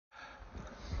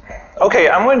Okay,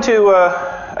 I'm going to,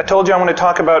 I told you I'm going to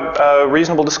talk about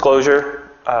reasonable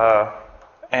disclosure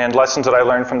and lessons that I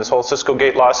learned from this whole Cisco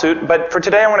Gate lawsuit. But for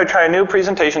today, I'm going to try a new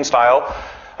presentation style.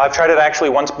 I've tried it actually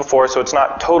once before, so it's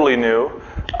not totally new.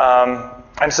 And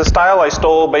it's a style I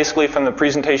stole basically from the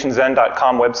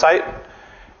presentationzen.com website.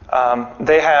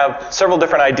 They have several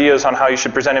different ideas on how you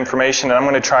should present information, and I'm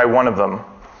going to try one of them.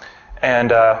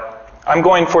 And I'm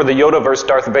going for the Yoda versus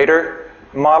Darth Vader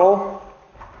model.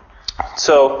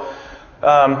 So,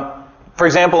 for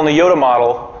example, in the Yoda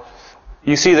model,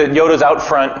 you see that Yoda's out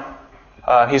front.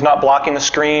 He's not blocking the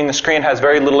screen. The screen has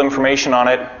very little information on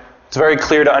it. It's very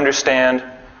clear to understand.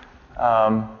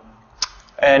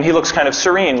 And he looks kind of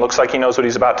serene. Looks like he knows what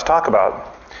he's about to talk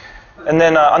about. And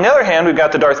then on the other hand, we've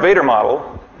got the Darth Vader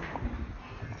model.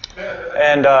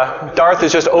 And Darth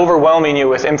is just overwhelming you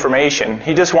with information.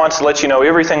 He just wants to let you know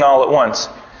everything all at once.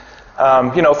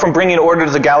 From bringing order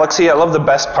to the galaxy, I love the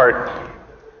best part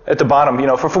at the bottom.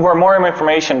 For more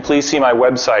information, please see my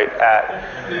website at.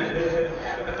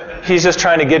 He's just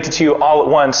trying to get to you all at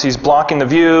once. He's blocking the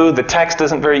view. The text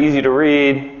isn't very easy to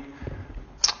read.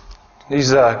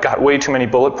 He's got way too many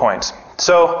bullet points.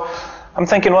 So I'm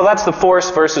thinking, well, that's the Force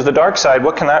versus the dark side.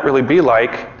 What can that really be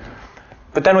like?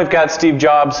 But then we've got Steve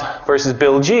Jobs versus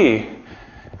Bill G.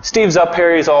 Steve's up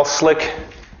here. He's all slick.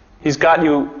 He's got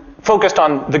you focused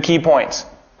on the key points.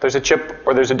 There's a chip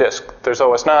or there's a disk. There's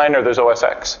OS 9 or there's OS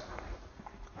X.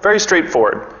 Very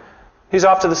straightforward. He's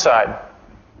off to the side.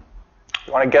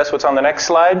 You want to guess what's on the next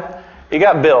slide? You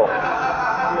got Bill.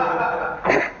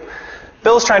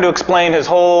 Bill's trying to explain his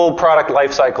whole product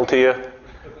life cycle to you.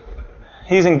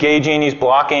 He's engaging, he's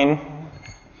blocking.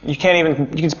 You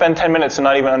can spend 10 minutes and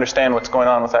not even understand what's going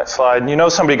on with that slide. You know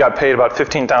somebody got paid about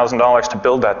 $15,000 to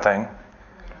build that thing.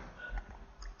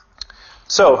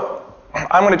 So,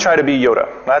 I'm going to try to be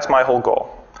Yoda. That's my whole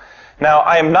goal. Now,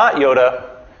 I am not Yoda,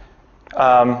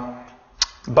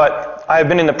 but I have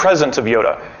been in the presence of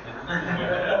Yoda.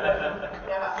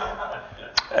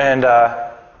 And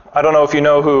I don't know if you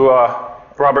know who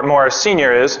Robert Morris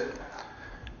Sr. is,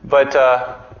 but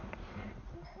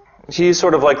he's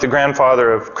sort of like the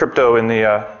grandfather of crypto at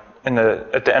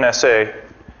the NSA.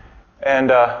 And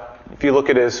if you look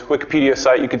at his Wikipedia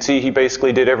site, you can see he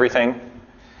basically did everything.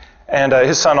 And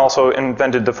his son also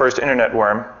invented the first internet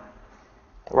worm,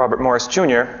 Robert Morris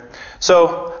Jr.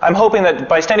 So I'm hoping that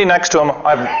by standing next to him,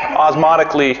 I've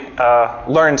osmotically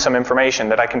learned some information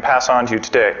that I can pass on to you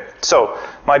today. So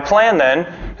my plan then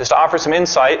is to offer some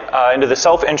insight into the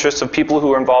self-interests of people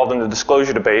who are involved in the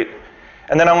disclosure debate.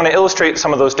 And then I'm going to illustrate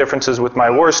some of those differences with my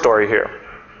war story here.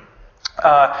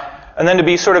 And then to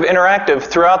be sort of interactive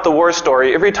throughout the war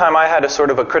story, every time I had a sort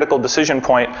of a critical decision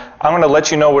point, I'm going to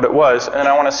let you know what it was, and then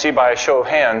I want to see by a show of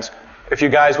hands if you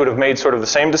guys would have made sort of the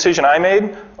same decision I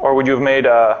made, or would you have made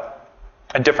a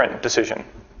different decision.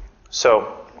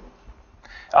 So,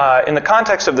 in the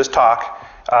context of this talk,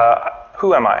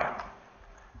 who am I?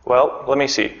 Well, let me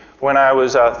see. When I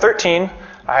was 13,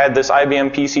 I had this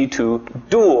IBM PC2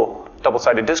 dual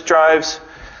double-sided disk drives,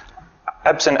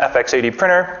 Epson FX80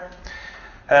 printer,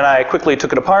 and I quickly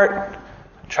took it apart,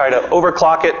 tried to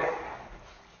overclock it,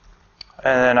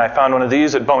 and then I found one of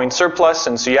these at Boeing Surplus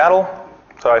in Seattle.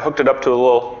 So I hooked it up to it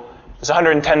was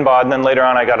 110 baud, and then later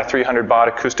on I got a 300 baud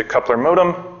acoustic coupler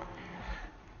modem.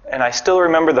 And I still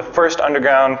remember the first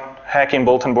underground hacking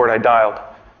bulletin board I dialed,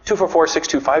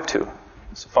 244-6252.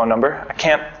 It's a phone number. I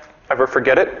can't ever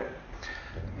forget it.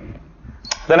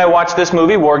 Then I watched this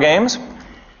movie, War Games,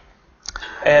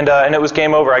 and it was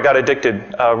game over. I got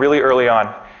addicted really early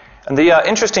on. And the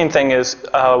interesting thing is,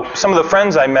 some of the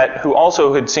friends I met who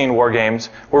also had seen War Games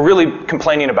were really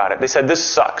complaining about it. They said, this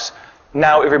sucks.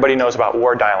 Now everybody knows about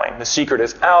war dialing. The secret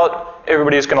is out.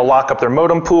 Everybody's going to lock up their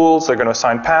modem pools. They're going to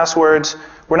assign passwords.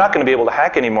 We're not going to be able to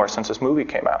hack anymore since this movie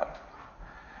came out.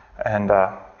 And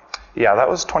yeah, that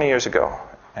was 20 years ago.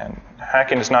 And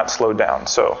hacking has not slowed down.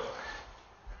 So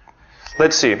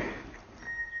let's see.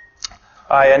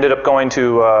 I ended up going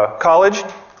to college.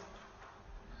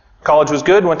 College was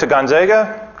good, went to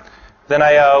Gonzaga. Then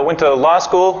I went to law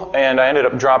school, and I ended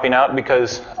up dropping out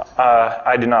because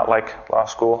I did not like law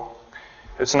school.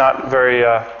 It's not very,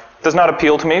 does not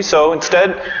appeal to me. So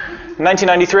instead, in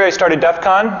 1993, I started DEF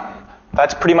CON.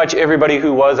 That's pretty much everybody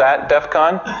who was at DEF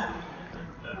CON.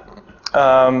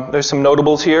 There's some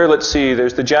notables here. Let's see,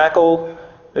 there's the Jackal,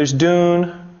 there's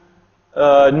Dune,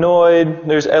 Noid,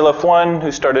 there's LF1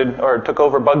 who started or took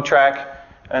over BugTrack,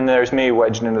 and there's me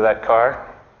wedged into that car.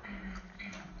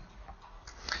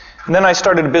 And then I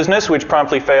started a business which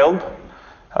promptly failed. It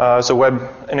was a web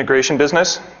integration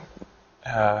business.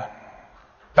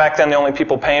 Back then, the only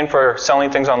people paying for selling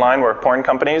things online were porn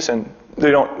companies, and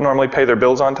they don't normally pay their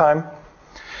bills on time.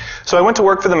 So I went to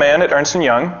work for the man at Ernst &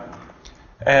 Young,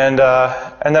 and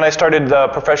then I started the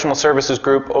professional services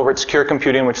group over at Secure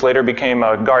Computing, which later became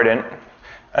Guardant.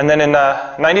 And then in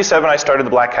 '97, I started the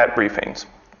Black Hat Briefings,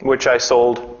 which I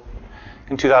sold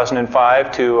in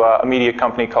 2005 to a media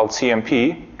company called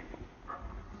CMP.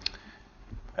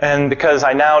 And because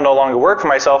I now no longer work for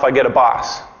myself, I get a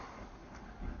boss.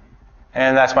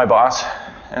 And that's my boss,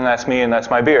 and that's me, and that's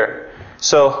my beer.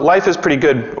 So life is pretty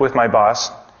good with my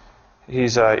boss.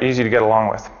 He's easy to get along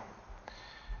with.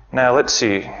 Now let's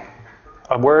see.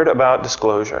 A word about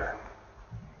disclosure.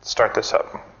 Start this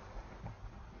up.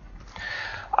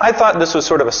 I thought this was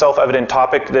sort of a self-evident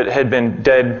topic that had been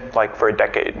dead like for a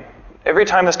decade. Every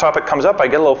time this topic comes up, I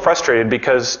get a little frustrated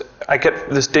because I get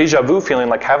this deja vu feeling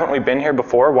like, haven't we been here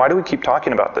before? Why do we keep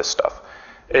talking about this stuff?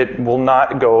 It will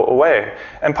not go away.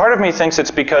 And part of me thinks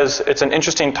it's because it's an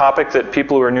interesting topic that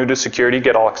people who are new to security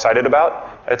get all excited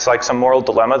about. It's like some moral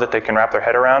dilemma that they can wrap their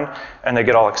head around, and they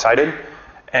get all excited.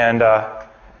 And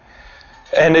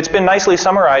it's been nicely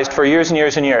summarized for years and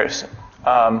years and years.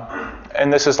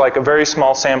 And this is like a very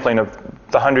small sampling of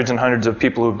the hundreds and hundreds of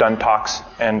people who've done talks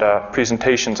and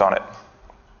presentations on it,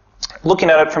 looking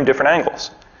at it from different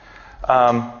angles.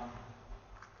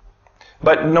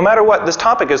 But no matter what, this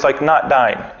topic is like not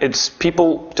dying. It's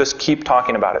people just keep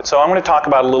talking about it. So I'm going to talk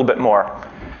about it a little bit more.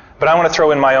 But I want to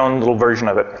throw in my own little version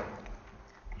of it.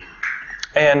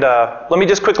 And let me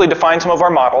just quickly define some of our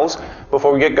models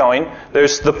before we get going.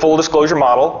 There's the full disclosure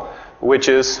model, which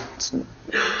is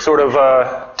sort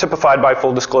of typified by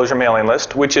full disclosure mailing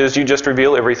list, which is you just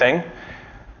reveal everything.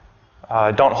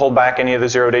 Don't hold back any of the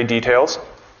zero-day details.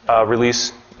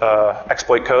 Release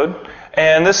exploit code.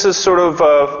 And this is sort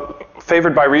of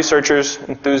favored by researchers,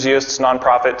 enthusiasts,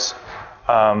 nonprofits,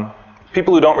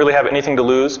 people who don't really have anything to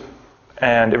lose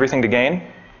and everything to gain.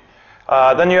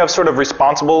 Then you have sort of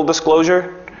responsible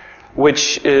disclosure,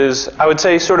 which is, I would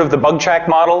say, sort of the bug track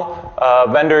model.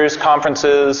 Vendors,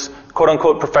 conferences,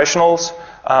 quote-unquote professionals,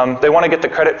 they want to get the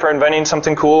credit for inventing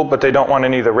something cool, but they don't want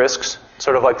any of the risks.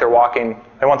 Sort of like they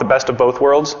want the best of both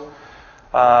worlds.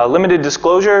 Limited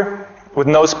disclosure with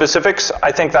no specifics.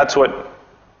 I think that's what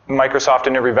Microsoft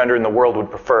and every vendor in the world would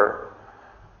prefer.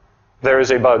 There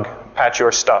is a bug, patch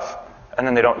your stuff, and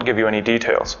then they don't give you any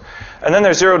details. And then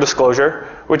there's zero disclosure,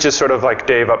 which is sort of like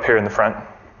Dave up here in the front.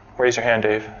 Raise your hand,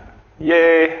 Dave.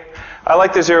 Yay! I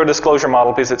like the zero disclosure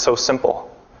model because it's so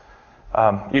simple.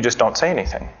 You just don't say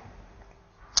anything.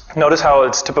 Notice how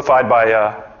it's typified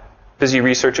by busy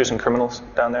researchers and criminals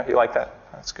down there. You like that?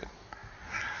 That's good.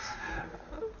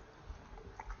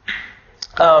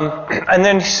 And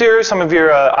then here are some of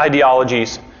your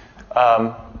ideologies.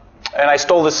 And I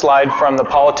stole this slide from The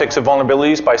Politics of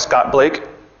Vulnerabilities by Scott Blake.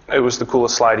 It was the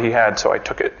coolest slide he had, so I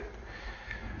took it.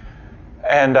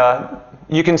 And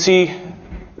you can see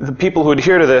the people who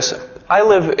adhere to this. I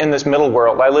live in this middle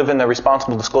world. I live in the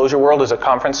responsible disclosure world as a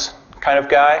conference kind of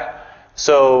guy.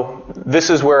 So this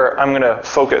is where I'm going to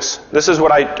focus. This is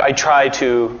what I try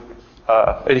to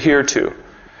adhere to.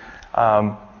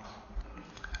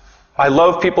 I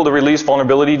love people to release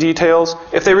vulnerability details.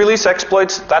 If they release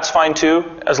exploits, that's fine too,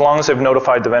 as long as they've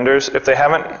notified the vendors. If they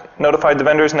haven't notified the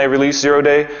vendors and they release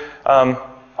zero-day, I'm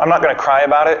not going to cry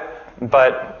about it,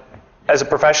 but as a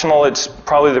professional, it's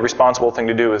probably the responsible thing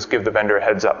to do is give the vendor a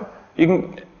heads up.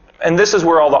 And this is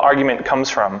where all the argument comes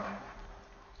from.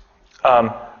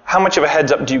 How much of a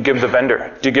heads up do you give the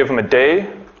vendor? Do you give them a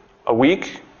day, a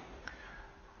week?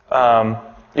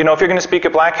 You know, if you're going to speak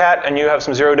at Black Hat and you have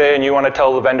some zero-day and you want to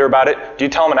tell the vendor about it, do you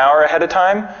tell them an hour ahead of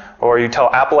time? Or you tell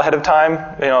Apple ahead of time,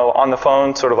 you know, on the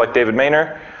phone, sort of like David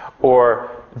Maynor? Or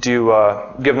do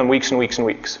you give them weeks and weeks and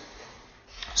weeks?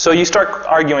 So you start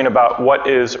arguing about what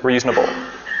is reasonable.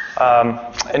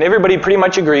 And everybody pretty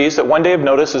much agrees that 1 day of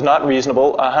notice is not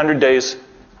reasonable. 100 days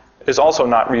is also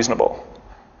not reasonable.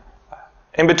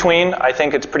 In between, I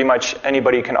think it's pretty much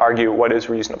anybody can argue what is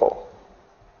reasonable.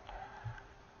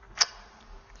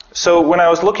 So when I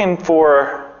was looking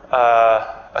for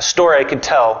a story I could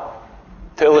tell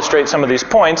to illustrate some of these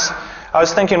points, I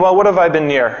was thinking, well, what have I been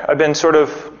near? I've been sort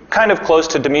of kind of close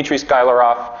to Dmitry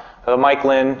Skylarov, Mike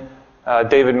Lynn,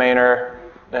 David Maynor,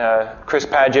 Chris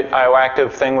Padgett,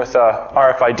 IOActive thing with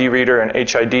RFID reader and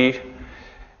HID.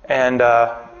 And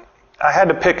I had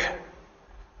to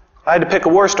pick a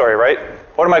war story, right?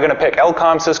 What am I going to pick?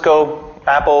 LCOM, Cisco,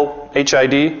 Apple,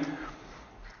 HID?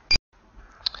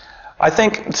 I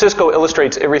think Cisco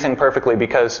illustrates everything perfectly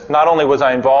because not only was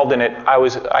I involved in it,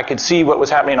 I could see what was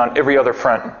happening on every other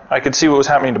front. I could see what was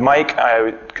happening to Mike.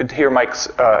 I could hear Mike's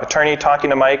attorney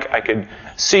talking to Mike. I could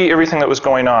see everything that was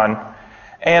going on.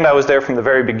 And I was there from the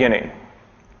very beginning.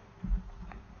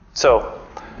 So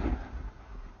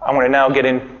I'm going to now get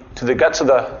into the guts of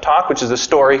the talk, which is the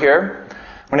story here.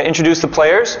 I'm going to introduce the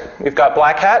players. We've got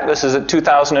Black Hat. This is at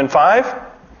 2005.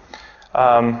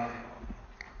 I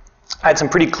had some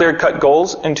pretty clear-cut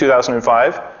goals in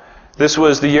 2005. This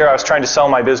was the year I was trying to sell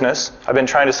my business. I've been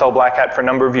trying to sell Black Hat for a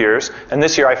number of years. And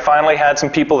this year I finally had some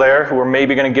people there who were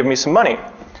maybe going to give me some money.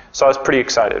 So I was pretty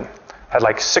excited. I had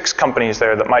like 6 companies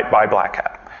there that might buy Black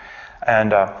Hat.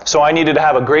 And so I needed to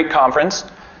have a great conference.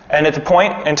 And at the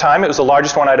point in time, it was the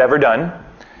largest one I'd ever done.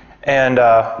 And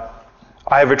I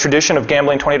have a tradition of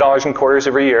gambling $20 in quarters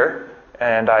every year.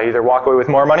 And I either walk away with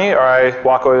more money or I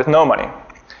walk away with no money.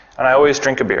 And I always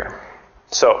drink a beer.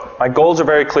 So my goals are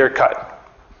very clear-cut.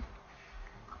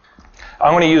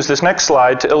 I'm going to use this next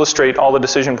slide to illustrate all the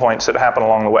decision points that happen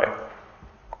along the way.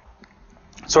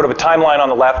 Sort of a timeline on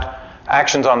the left,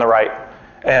 actions on the right.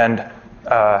 And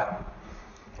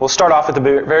we'll start off at the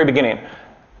very beginning.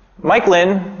 Mike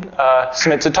Lin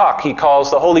submits a talk he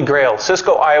calls the Holy Grail,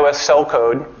 Cisco iOS Cell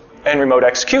Code and Remote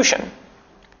Execution.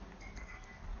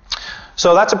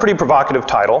 So that's a pretty provocative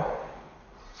title.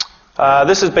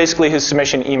 This is basically his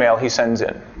submission email he sends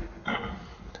in.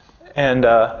 And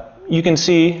you can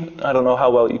see, I don't know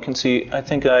how well you can see, I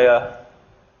think I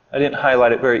didn't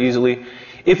highlight it very easily.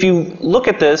 If you look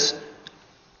at this,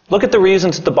 look at the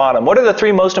reasons at the bottom. What are the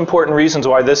 3 most important reasons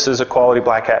why this is a quality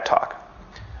Black Hat talk?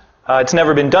 It's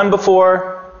never been done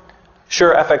before.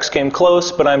 Sure, FX came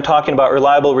close, but I'm talking about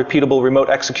reliable, repeatable, remote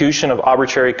execution of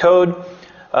arbitrary code.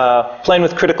 Playing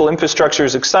with critical infrastructure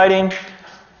is exciting.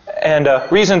 And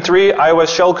reason 3,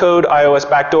 iOS shellcode, iOS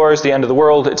backdoors, the end of the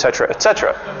world, etc.,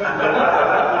 etc.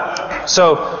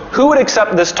 So, who would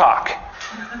accept this talk?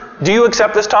 Do you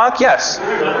accept this talk? Yes.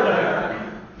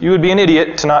 You would be an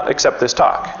idiot to not accept this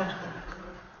talk.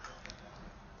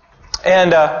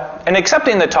 And in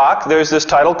accepting the talk, there's this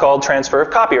title called Transfer of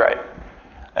Copyright.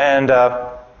 And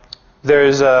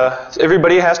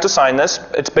everybody has to sign this.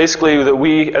 It's basically that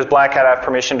we, as Black Hat, have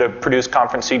permission to produce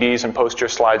conference CDs and post your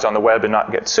slides on the web and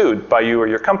not get sued by you or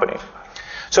your company.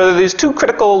 So there are these 2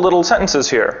 critical little sentences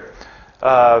here.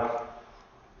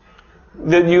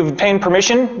 That you've obtained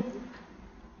permission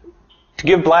to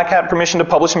give Black Hat permission to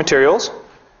publish materials,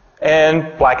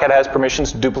 and Black Hat has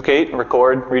permissions to duplicate,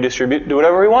 record, redistribute, do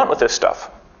whatever we want with this stuff.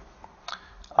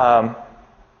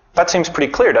 That seems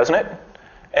pretty clear, doesn't it?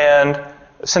 And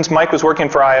since Mike was working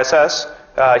for ISS,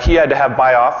 he had to have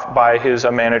buy-off by his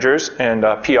managers and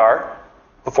PR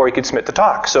before he could submit the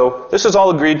talk. So this was all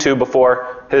agreed to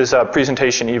before his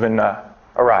presentation even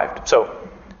arrived.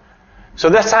 So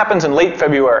this happens in late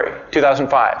February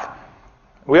 2005.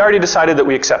 We already decided that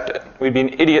we accept it. We'd be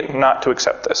an idiot not to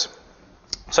accept this.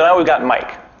 So now we've got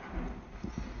Mike.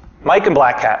 Mike and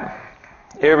Black Hat.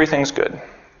 Everything's good.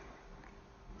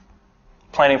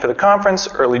 Planning for the conference,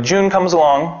 early June comes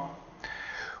along.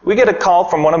 We get a call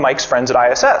from one of Mike's friends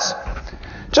at ISS.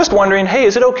 Just wondering, hey,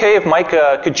 is it okay if Mike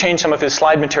could change some of his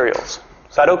slide materials?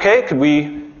 Is that okay? Could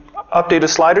we update a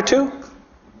slide or 2?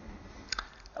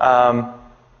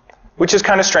 Which is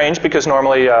kind of strange because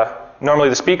normally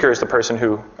the speaker is the person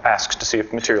who asks to see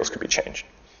if materials could be changed.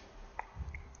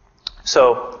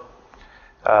 So,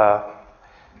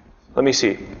 let me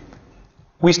see.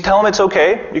 We tell them it's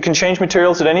okay. You can change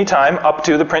materials at any time up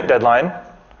to the print deadline.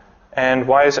 And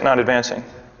why is it not advancing?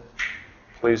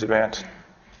 Please advance.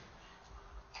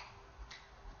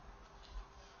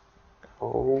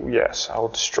 Oh, yes, I will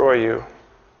destroy you.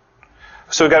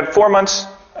 So we've got 4 months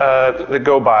that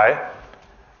go by,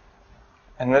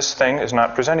 and this thing is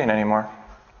not presenting anymore.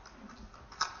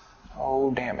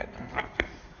 Oh, damn it.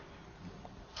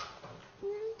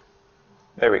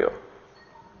 There we go.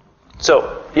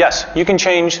 So, yes, you can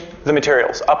change the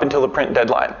materials up until the print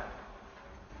deadline.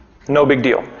 No big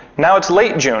deal. Now it's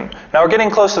late June. Now we're getting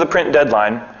close to the print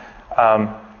deadline.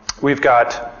 We've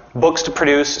got books to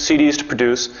produce, CDs to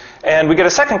produce, and we get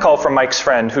a second call from Mike's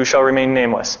friend, who shall remain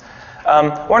nameless.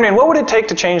 Wondering, what would it take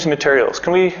to change the materials?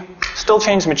 Can we still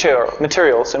change the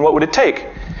materials, and what would it take?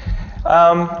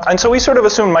 And so we sort of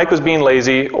assumed Mike was being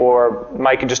lazy, or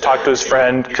Mike had just talked to his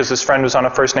friend because his friend was on a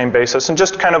first-name basis, and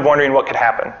just kind of wondering what could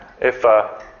happen if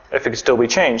it could still be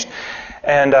changed.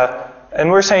 And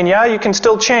we're saying, yeah, you can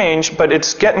still change, but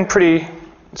it's getting pretty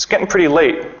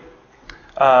late.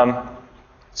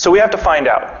 So we have to find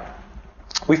out.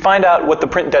 We find out what the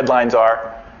print deadlines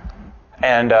are,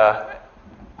 and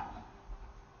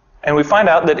we find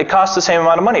out that it costs the same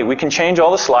amount of money. We can change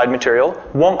all the slide material.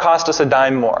 Won't cost us a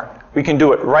dime more. We can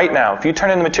do it right now. If you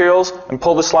turn in the materials and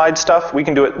pull the slide stuff, we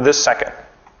can do it this second.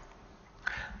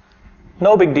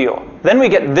 No big deal. Then we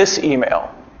get this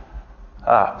email.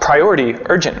 Priority,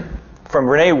 urgent, from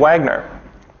Renee Wagner.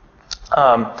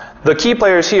 The key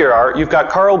players here are, you've got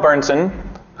Carl Bernsen,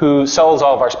 who sells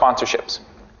all of our sponsorships.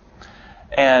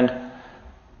 And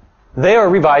they are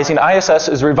revising, ISS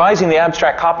is revising the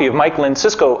abstract copy of Mike Lynn's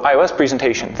Cisco iOS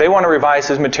presentation. They want to revise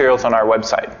his materials on our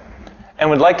website and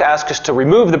would like to ask us to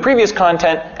remove the previous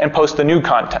content and post the new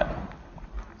content.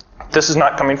 This is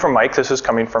not coming from Mike, this is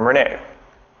coming from Renee.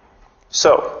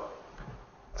 So,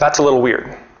 that's a little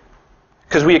weird.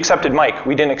 Because we accepted Mike,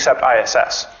 we didn't accept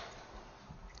ISS.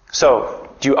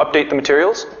 So, do you update the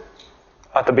materials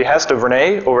at the behest of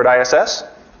Renee over at ISS?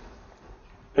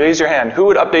 Raise your hand. Who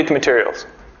would update the materials?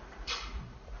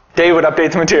 Dave would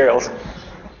update the materials.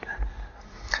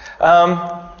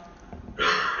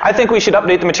 I think we should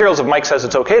update the materials if Mike says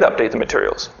it's okay to update the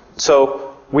materials.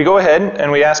 So we go ahead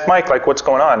and we ask Mike, like, what's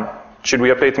going on? Should we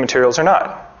update the materials or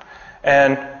not?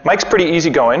 And Mike's pretty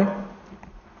easygoing.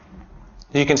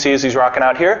 You can see as he's rocking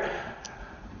out here.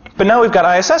 But now we've got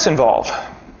ISS involved.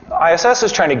 ISS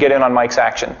is trying to get in on Mike's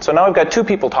action. So now I've got two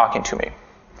people talking to me.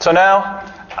 So now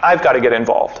I've got to get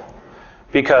involved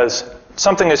because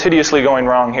something is hideously going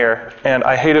wrong here, and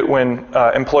I hate it when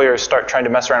employers start trying to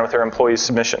mess around with their employees'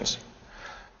 submissions.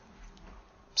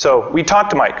 So we talk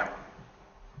to Mike.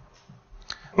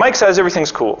 Mike says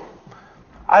everything's cool.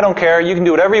 I don't care. You can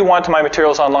do whatever you want to my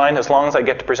materials online as long as I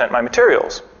get to present my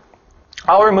materials.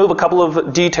 I'll remove a couple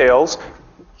of details,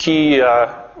 key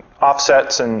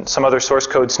offsets and some other source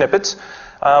code snippets,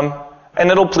 and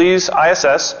it'll please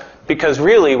ISS because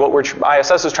really what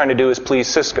ISS is trying to do is please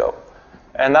Cisco.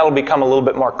 And that'll become a little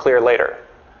bit more clear later.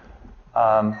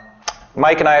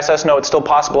 Mike and ISS know it's still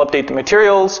possible to update the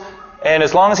materials, and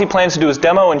as long as he plans to do his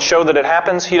demo and show that it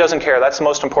happens, he doesn't care. That's the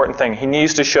most important thing. He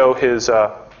needs to show his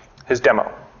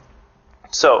demo.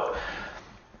 So,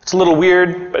 it's a little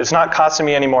weird, but it's not costing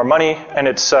me any more money, and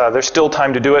there's still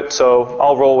time to do it, so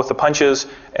I'll roll with the punches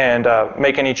and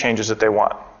make any changes that they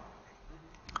want.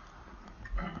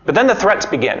 But then the threats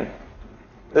begin.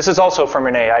 This is also from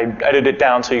Renee. I edited it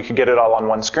down so you could get it all on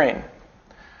one screen.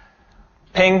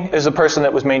 Ping is the person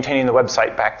that was maintaining the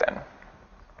website back then.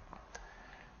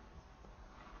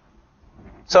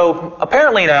 So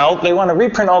apparently now they want to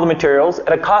reprint all the materials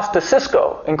at a cost to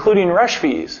Cisco, including rush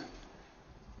fees.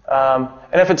 And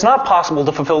if it's not possible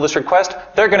to fulfill this request,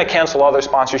 they're going to cancel all their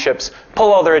sponsorships,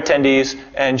 pull all their attendees,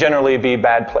 and generally be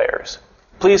bad players.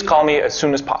 Please call me as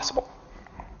soon as possible.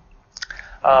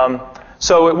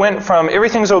 So it went from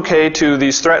everything's okay to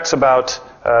these threats about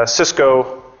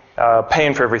Cisco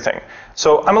paying for everything.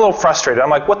 So I'm a little frustrated. I'm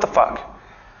like, what the fuck?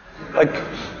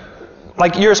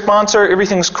 Like you're a sponsor,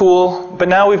 everything's cool, but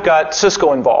now we've got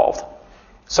Cisco involved.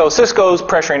 So Cisco's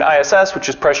pressuring ISS, which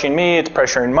is pressuring me, it's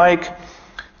pressuring Mike.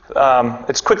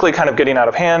 It's quickly kind of getting out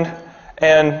of hand.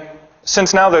 And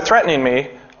since now they're threatening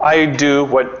me, I do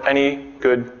what any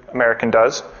good American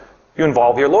does. You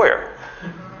involve your lawyer.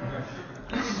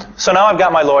 So now I've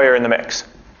got my lawyer in the mix.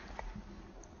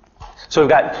 So we've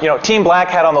got, Team Black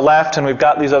Hat on the left, and we've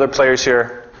got these other players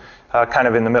here kind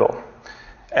of in the middle.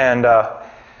 And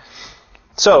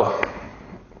so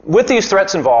with these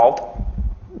threats involved,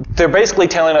 they're basically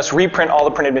telling us reprint all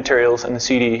the printed materials in the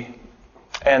CD,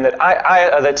 and that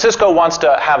that Cisco wants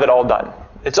to have it all done.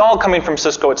 It's all coming from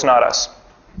Cisco, it's not us.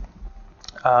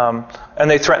 And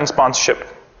they threaten sponsorship.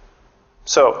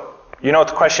 So, you know what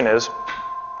the question is.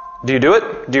 Do you do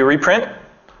it? Do you reprint?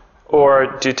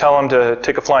 Or do you tell them to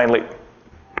take a flying leap?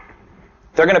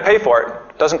 They're going to pay for it.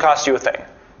 It doesn't cost you a thing.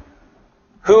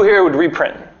 Who here would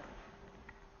reprint?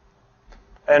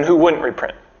 And who wouldn't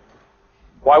reprint?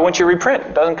 Why wouldn't you reprint?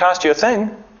 It doesn't cost you a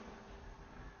thing.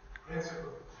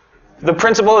 The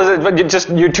principle is that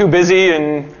you're too busy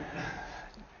and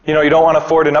you don't want to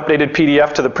forward an updated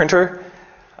PDF to the printer.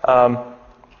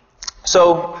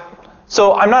 So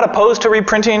I'm not opposed to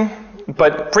reprinting,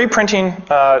 but reprinting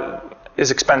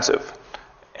is expensive.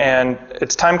 And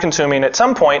it's time consuming. At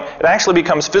some point, it actually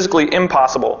becomes physically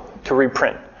impossible to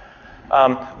reprint.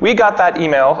 We got that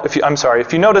email, if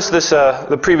you notice this,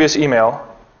 the previous email,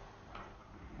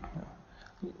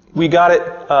 we got it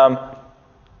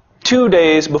 2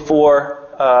 days before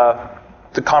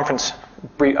the conference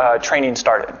training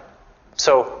started.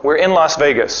 So we're in Las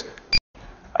Vegas,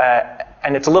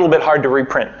 and it's a little bit hard to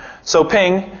reprint. So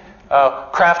Ping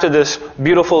crafted this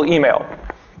beautiful email,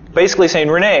 basically saying,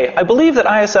 Renee, I believe that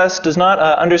ISS does not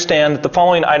understand that the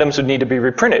following items would need to be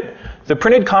reprinted. The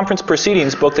printed conference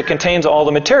proceedings book that contains all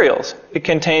the materials. It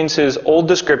contains his old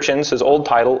descriptions, his old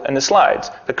title, and the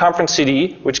slides. The conference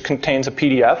CD, which contains a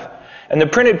PDF, and the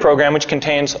printed program, which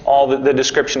contains all the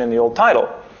description in the old title.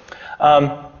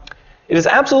 It is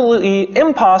absolutely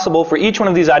impossible for each one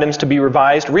of these items to be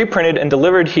revised, reprinted, and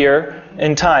delivered here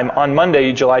in time on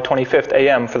Monday, July 25th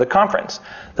a.m. for the conference.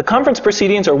 The conference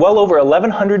proceedings are well over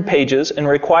 1,100 pages and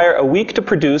require a week to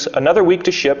produce, another week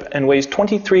to ship, and weighs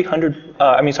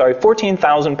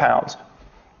 14,000 pounds.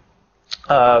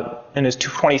 And is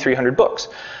 2,300 books.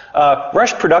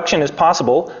 Rush production is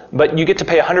possible, but you get to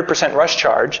pay 100% rush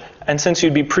charge, and since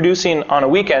you'd be producing on a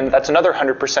weekend, that's another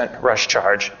 100% rush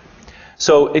charge.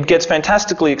 So it gets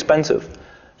fantastically expensive.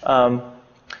 And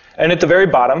at the very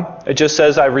bottom, it just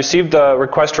says, I've received a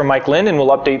request from Mike Lind and will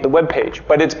update the web page.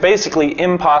 But it's basically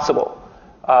impossible.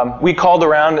 We called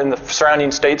around in the surrounding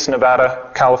states,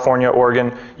 Nevada, California,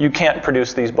 Oregon. You can't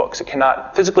produce these books. It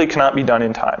physically cannot be done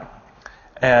in time.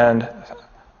 And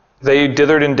they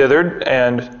dithered and dithered,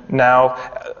 and now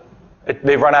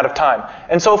they've run out of time.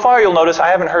 And so far, you'll notice I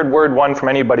haven't heard word one from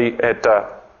anybody at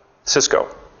Cisco.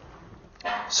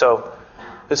 So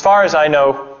as far as I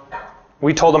know,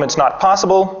 we told them it's not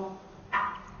possible.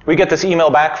 We get this email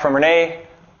back from Renee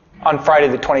on Friday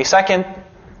the 22nd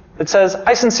that says,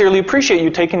 I sincerely appreciate you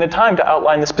taking the time to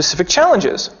outline the specific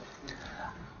challenges.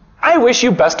 I wish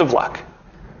you best of luck.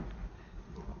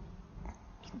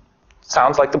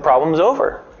 Sounds like the problem's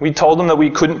over. We told them that we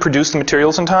couldn't produce the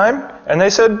materials in time, and they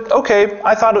said, okay,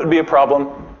 I thought it would be a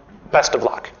problem. Best of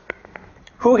luck.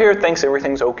 Who here thinks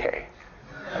everything's okay?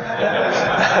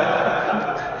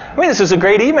 I mean, this is a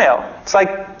great email. It's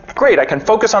like, great, I can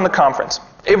focus on the conference.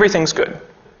 Everything's good.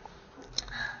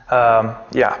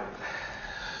 Yeah.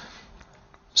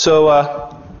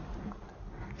 So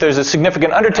there's a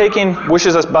significant undertaking,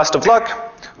 wishes us best of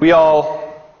luck. We all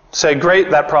say,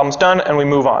 great, that problem's done, and we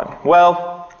move on.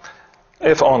 Well,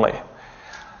 if only.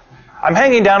 I'm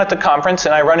hanging down at the conference,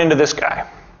 and I run into this guy,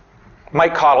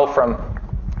 Mike Cottle from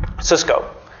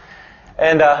Cisco.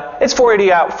 And it's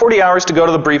 40 hours to go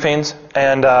to the briefings,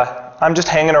 and I'm just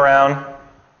hanging around,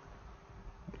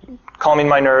 calming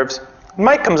my nerves.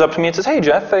 Mike comes up to me and says, hey,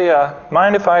 Jeff,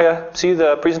 mind if I see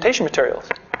the presentation materials?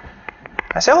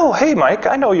 I say, oh, hey, Mike,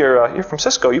 I know you're from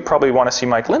Cisco. You probably want to see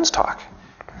Mike Lind's talk.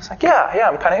 He's like, yeah,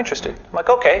 I'm kind of interested. I'm like,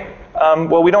 okay.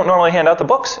 Well, we don't normally hand out the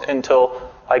books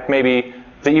until like maybe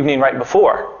the evening right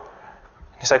before.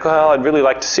 He's like, well, I'd really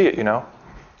like to see it, you know.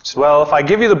 I said, well, if I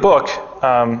give you the book,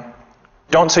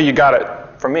 don't say you got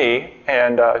it from me,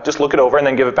 and just look it over and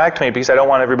then give it back to me, because I don't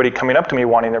want everybody coming up to me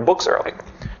wanting their books early.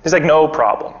 He's like, no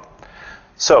problem.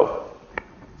 So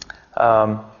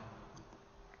the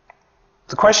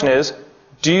question is,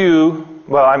 do you,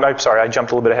 well, I'm sorry, I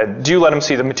jumped a little bit ahead. Do you let him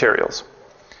see the materials?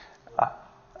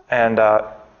 And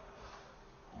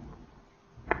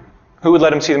who would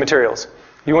let him see the materials?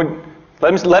 You would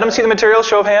let him see the materials,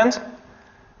 show of hands?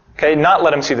 Okay, not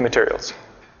let him see the materials.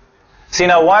 See,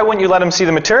 now, why wouldn't you let him see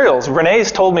the materials?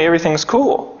 Renee's told me everything's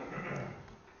cool.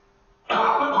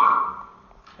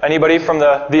 Anybody from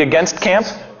the against camp?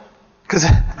 Because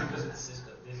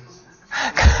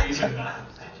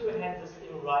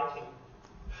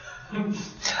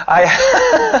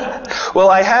well,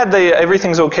 I had the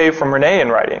everything's okay from Renee in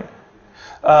writing.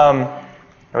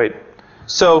 Wait.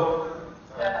 So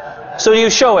you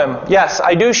show him. Yes,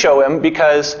 I do show him,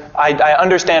 because I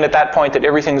understand at that point that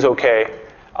everything's okay.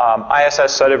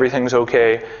 ISS said everything's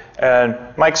okay, and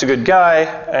Mike's a good guy,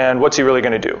 and what's he really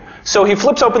going to do? So he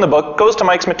flips open the book, goes to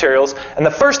Mike's materials, and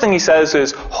the first thing he says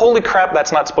is, holy crap,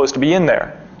 that's not supposed to be in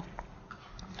there.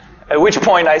 At which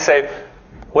point I say,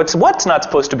 what's not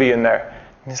supposed to be in there?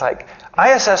 And he's like,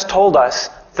 ISS told us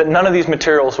that none of these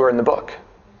materials were in the book.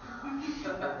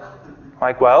 I'm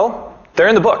like, well, they're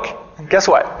in the book. Guess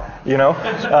what? You know?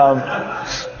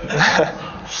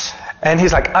 And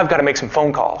he's like, I've got to make some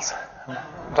phone calls.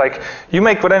 Like, you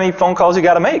make any phone calls you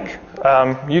got to make.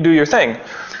 You do your thing.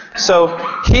 So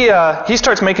he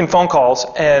starts making phone calls,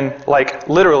 and like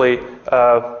literally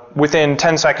within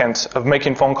 10 seconds of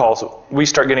making phone calls, we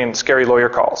start getting scary lawyer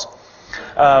calls.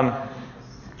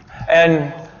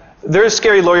 And there's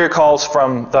scary lawyer calls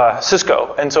from the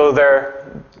Cisco, and so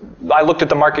I looked at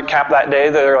the market cap that day.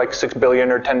 They're like $6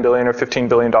 billion or $10 billion or $15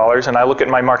 billion, and I look at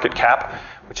my market cap,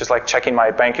 which is like checking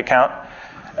my bank account,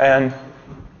 and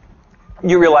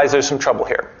you realize there's some trouble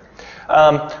here.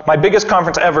 My biggest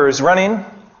conference ever is running.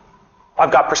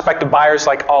 I've got prospective buyers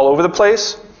like all over the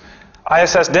place.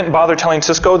 ISS didn't bother telling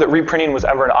Cisco that reprinting was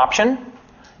ever an option,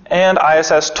 and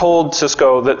ISS told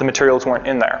Cisco that the materials weren't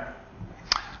in there.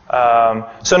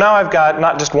 So now I've got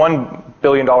not just $1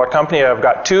 billion company, I've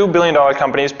got $2 billion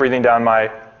companies breathing down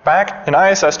my back, and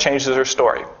ISS changes their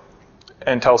story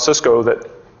and tells Cisco that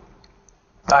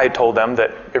I had told them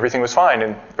that everything was fine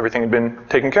and everything had been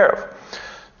taken care of.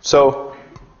 So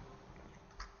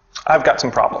I've got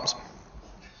some problems.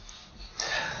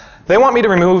 they want me to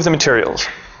remove the materials.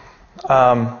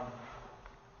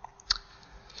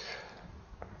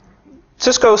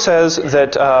 Cisco says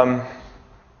that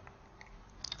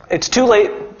it's too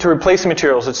late to replace the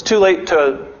materials. It's too late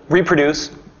to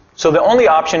reproduce. So the only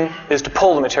option is to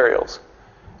pull the materials.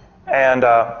 And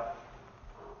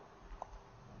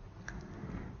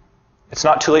it's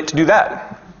not too late to do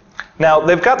that. Now,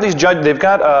 they've got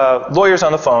lawyers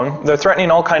on the phone. They're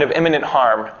threatening all kind of imminent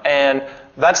harm. And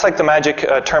that's like the magic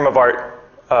term of art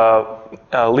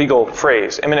legal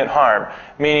phrase, imminent harm,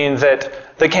 meaning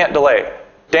that they can't delay.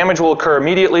 Damage will occur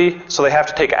immediately, so they have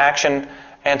to take action.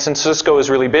 And since Cisco is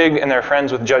really big and they're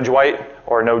friends with Judge White,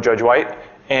 or no Judge White,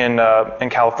 in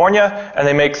California, and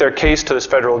they make their case to this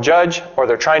federal judge, or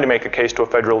they're trying to make a case to a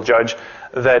federal judge,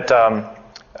 that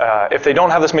if they don't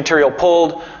have this material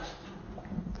pulled,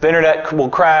 the internet will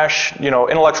crash,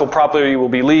 intellectual property will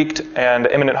be leaked, and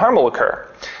imminent harm will occur.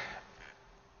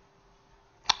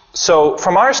 So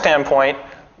from our standpoint,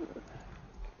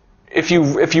 if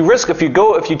you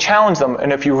challenge them,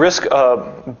 and if you risk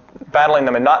battling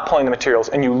them and not pulling the materials,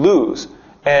 and you lose,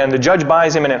 and the judge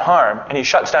buys imminent harm, and he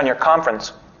shuts down your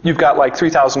conference, you've got like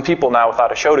 3,000 people now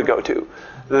without a show to go to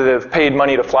that have paid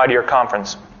money to fly to your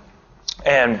conference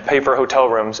and pay for hotel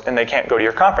rooms, and they can't go to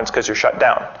your conference because you're shut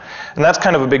down. And that's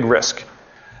kind of a big risk.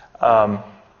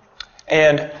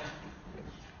 And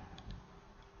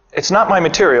it's not my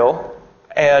material,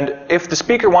 and if the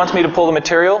speaker wants me to pull the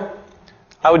material,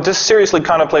 I would just seriously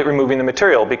contemplate removing the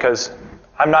material, because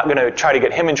I'm not going to try to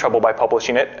get him in trouble by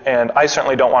publishing it, and I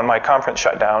certainly don't want my conference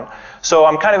shut down. So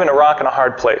I'm kind of in a rock and a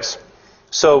hard place.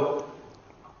 So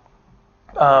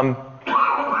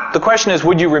the question is,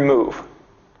 would you remove?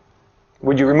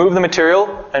 Would you remove the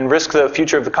material and risk the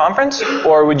future of the conference,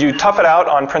 or would you tough it out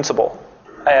on principle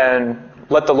and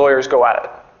let the lawyers go at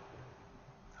it?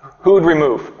 Who would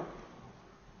remove?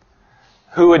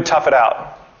 Who would tough it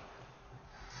out?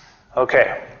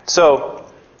 Okay, so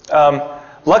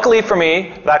luckily for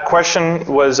me, that question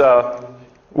was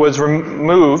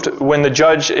removed when the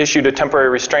judge issued a temporary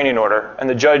restraining order, and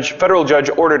the federal judge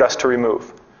ordered us to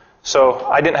remove. So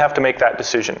I didn't have to make that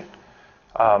decision.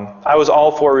 I was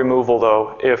all for removal,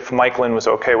 though, if Mike Lynn was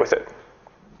okay with it.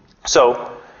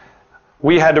 So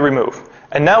we had to remove.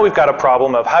 And now we've got a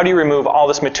problem of how do you remove all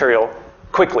this material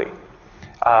quickly?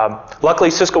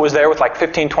 Luckily, Cisco was there with like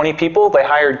 15, 20 people. They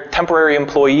hired temporary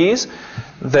employees.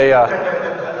 They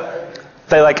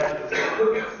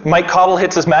Mike Cottle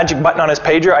hits this magic button on his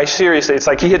pager. Seriously, it's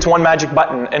like he hits one magic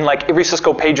button and like every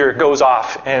Cisco pager goes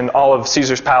off in all of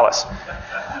Caesar's Palace.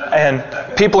 And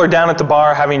people are down at the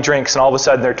bar having drinks, and all of a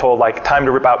sudden they're told, like, time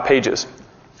to rip out pages.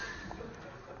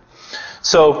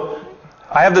 So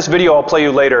I have this video I'll play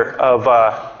you later of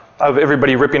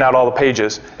everybody ripping out all the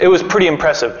pages. It was pretty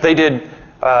impressive. They did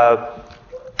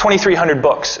 2,300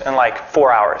 books in like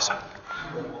 4 hours.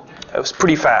 It was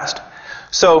pretty fast.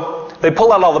 So they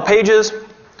pull out all the pages.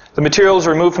 The materials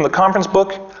removed from the conference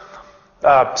book.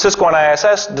 Cisco and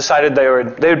ISS decided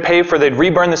they'd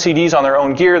reburn the CDs on their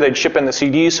own gear, they'd ship in the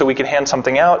CDs so we could hand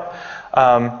something out,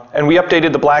 and we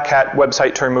updated the Black Hat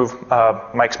website to remove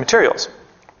Mike's materials.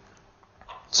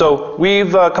 So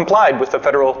we've complied with the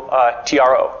federal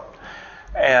TRO,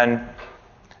 and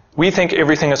we think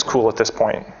everything is cool at this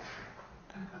point.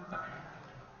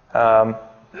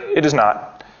 It is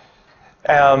not.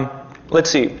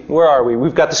 Let's see, where are we?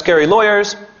 We've got the scary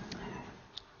lawyers.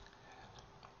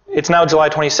 It's now July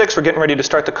 26th, we're getting ready to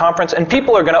start the conference, and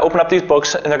people are going to open up these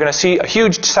books and they're going to see a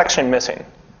huge section missing.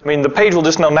 I mean, the page will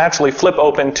just naturally flip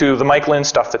open to the Mike Lynn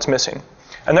stuff that's missing.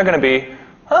 And they're going to be,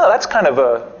 oh, that's kind of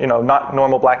a, not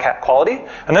normal Black Hat quality.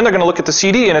 And then they're going to look at the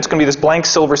CD, and it's going to be this blank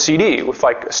silver CD with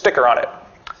like a sticker on it.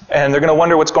 And they're going to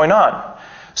wonder what's going on.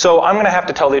 So I'm going to have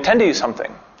to tell the attendees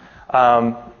something.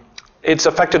 It's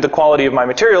affected the quality of my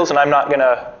materials, and I'm not going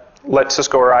to let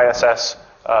Cisco or ISS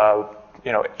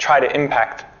try to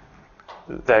impact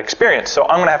the experience. So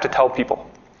I'm going to have to tell people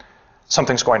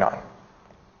something's going on.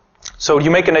 So do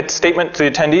you make a statement to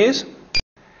the attendees?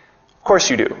 Of course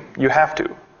you do. You have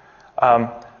to.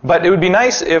 But it would be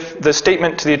nice if the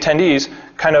statement to the attendees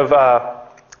kind of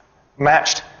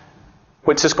matched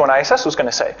what Cisco and ISS was going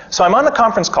to say. So I'm on the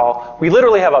conference call. We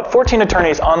literally have about 14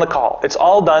 attorneys on the call. It's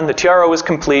all done. The TRO is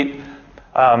complete.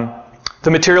 The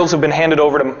materials have been handed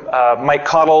over to Mike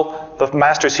Cottle, the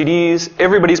master CDs.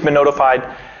 Everybody's been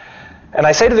notified. And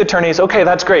I say to the attorneys, okay,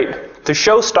 that's great. The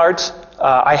show starts.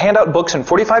 I hand out books in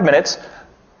 45 minutes.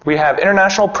 We have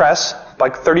international press,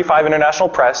 like 35 international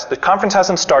press. The conference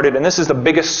hasn't started, and this is the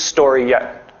biggest story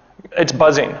yet. It's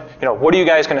buzzing. What are you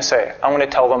guys going to say? I'm going to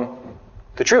tell them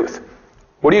the truth.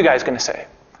 What are you guys going to say?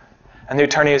 And the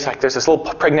attorney is like, there's this little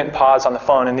pregnant pause on the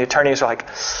phone, and the attorneys are like,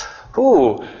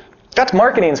 Ooh, that's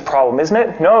marketing's problem, isn't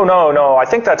it? No, no, no. I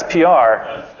think that's PR.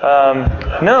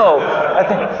 No, I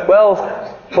think.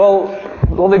 Well,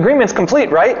 the agreement's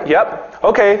complete, right? Yep.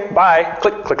 Okay. Bye.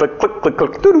 Click, click, click, click, click,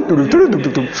 click.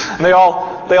 And they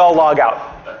all log out.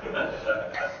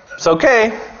 It's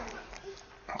okay.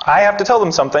 I have to tell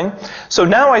them something. So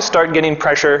now I start getting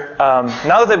pressure.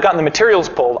 Now that they've gotten the materials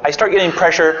pulled, I start getting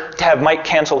pressure to have Mike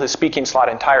cancel his speaking slot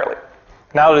entirely.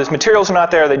 Now that his materials are not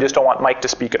there, they just don't want Mike to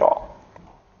speak at all.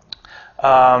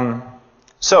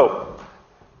 So,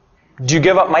 do you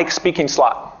give up Mike's speaking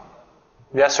slot?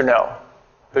 Yes or no?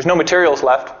 There's no materials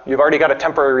left. You've already got a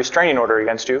temporary restraining order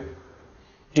against you.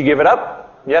 Do you give it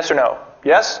up? Yes or no?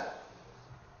 Yes?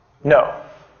 No.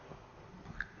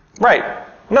 Right.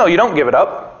 No, you don't give it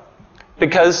up.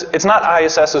 Because it's not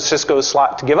ISS or Cisco's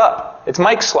slot to give up. It's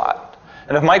Mike's slot.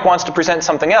 And if Mike wants to present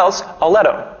something else, I'll let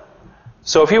him.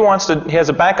 So if he has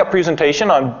a backup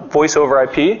presentation on voice over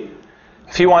IP.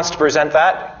 If he wants to present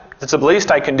that, it's the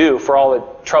least I can do for all the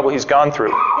trouble he's gone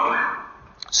through.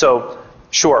 So,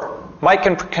 sure, Mike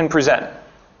can present.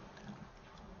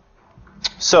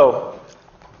 So,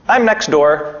 I'm next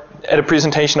door at a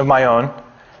presentation of my own,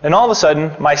 and all of a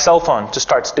sudden, my cell phone just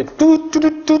starts to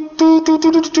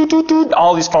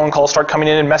all these phone calls start coming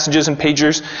in and messages and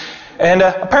pagers. And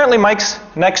apparently Mike's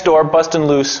next door busting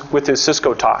loose with his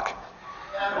Cisco talk.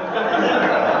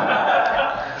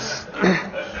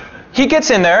 He gets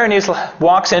in there and he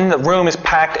walks in, the room is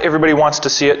packed, everybody wants to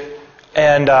see it.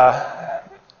 And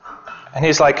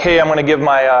he's like, hey, I'm going to give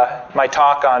my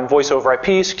talk on voice over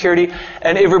IP security.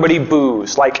 And everybody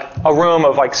boos. Like a room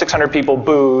of like 600 people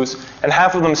boos. And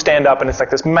half of them stand up and it's like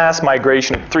this mass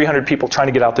migration of 300 people trying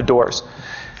to get out the doors.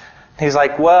 He's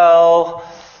like, well,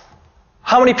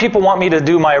 how many people want me to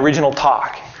do my original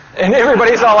talk? And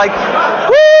everybody's all like,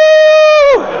 woo!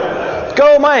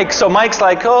 Go Mike. So Mike's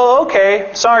like, oh,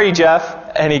 okay, sorry,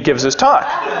 Jeff. And he gives his talk.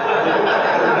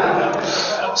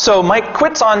 So Mike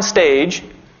quits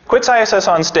ISS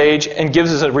on stage, and gives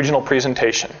his original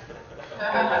presentation.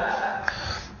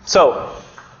 So,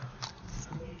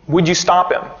 would you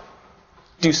stop him?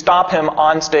 Do you stop him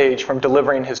on stage from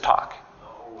delivering his talk?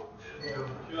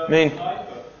 I mean,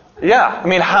 yeah. I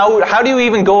mean, how do you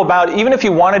even go about, even if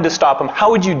you wanted to stop him,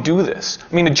 how would you do this?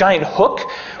 I mean, a giant hook?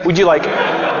 Would you like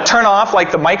turn off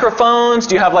like the microphones?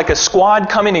 Do you have like a squad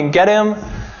come in and get him?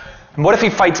 And what if he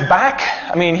fights back?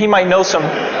 I mean, he might know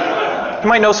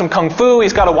some kung fu.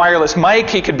 He's got a wireless mic.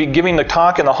 He could be giving the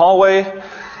talk in the hallway.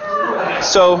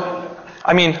 So,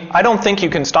 I mean, I don't think you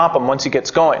can stop him once he gets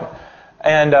going.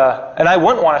 And I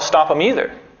wouldn't want to stop him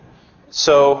either.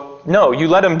 So, no, you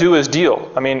let him do his deal.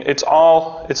 I mean, it's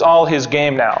all his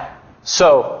game now.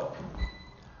 So,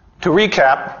 to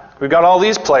recap, we've got all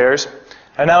these players,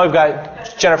 and now we've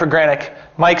got Jennifer Granick,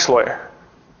 Mike's lawyer.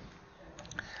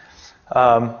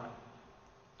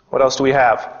 What else do we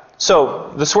have?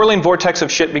 So, the swirling vortex of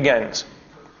shit begins.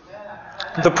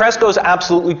 The press goes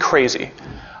absolutely crazy.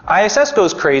 ISS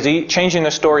goes crazy, changing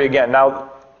their story again.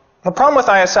 Now, the problem with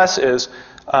ISS is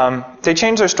they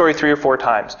changed their story 3 or 4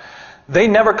 times. They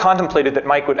never contemplated that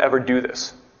Mike would ever do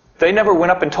this. They never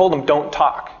went up and told him, don't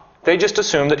talk. They just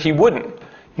assumed that he wouldn't.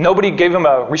 Nobody gave him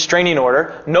a restraining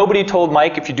order. Nobody told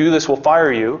Mike, if you do this, we'll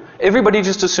fire you. Everybody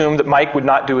just assumed that Mike would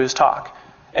not do his talk.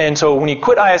 And so when he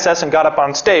quit ISS and got up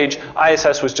on stage,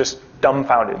 ISS was just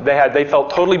dumbfounded. They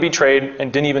felt totally betrayed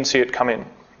and didn't even see it coming.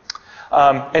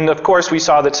 And of course, we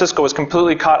saw that Cisco was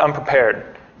completely caught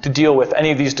unprepared to deal with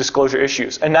any of these disclosure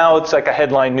issues. And now it's like a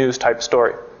headline news type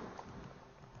story.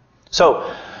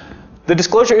 So, the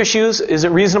disclosure issues, is it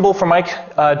reasonable for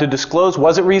Mike to disclose?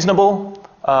 Was it reasonable?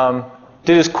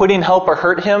 Did his quitting help or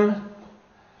hurt him?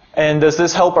 And does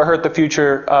this help or hurt the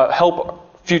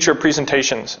future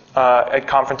presentations at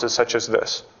conferences such as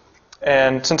this?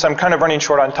 And since I'm kind of running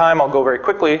short on time, I'll go very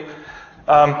quickly.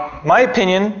 My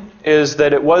opinion is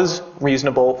that it was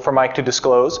reasonable for Mike to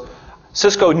disclose.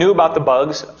 Cisco knew about the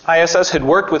bugs. ISS had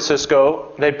worked with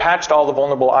Cisco. They'd patched all the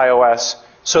vulnerable iOS.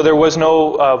 So there was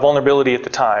no vulnerability at the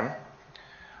time.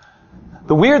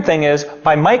 The weird thing is,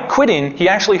 by Mike quitting, he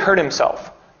actually hurt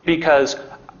himself. Because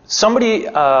somebody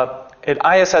at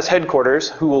ISS headquarters,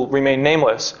 who will remain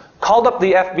nameless, called up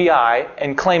the FBI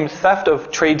and claimed theft of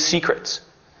trade secrets.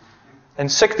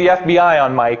 And sicked the FBI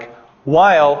on Mike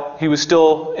while he was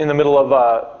still in the middle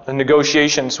of the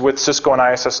negotiations with Cisco and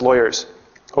ISS lawyers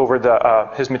over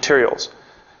his materials.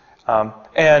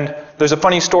 And there's a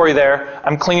funny story there.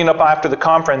 I'm cleaning up after the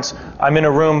conference. I'm in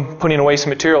a room putting away some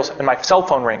materials, and my cell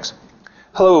phone rings.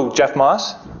 Hello, Jeff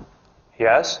Moss?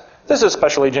 Yes? This is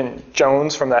Special Agent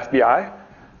Jones from the FBI.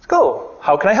 Go.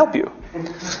 How can I help you?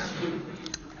 It's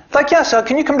like, yes,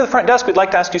 can you come to the front desk? We'd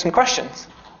like to ask you some questions.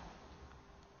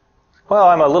 Well,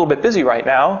 I'm a little bit busy right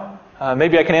now.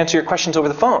 Maybe I can answer your questions over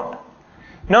the phone.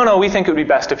 No, we think it would be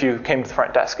best if you came to the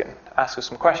front desk and asked us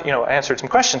some questions, answered some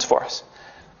questions for us.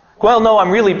 Well, no, I'm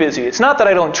really busy. It's not that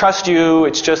I don't trust you.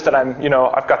 It's just that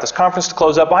I've got this conference to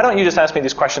close up. Why don't you just ask me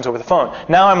these questions over the phone?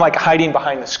 Now I'm like hiding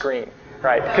behind the screen,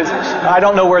 right? Because I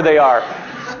don't know where they are.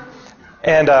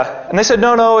 And they said,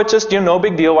 no, it's just no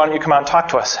big deal. Why don't you come out and talk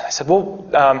to us? And I said,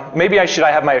 well, maybe I should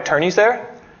have my attorneys there?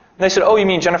 And they said, oh, you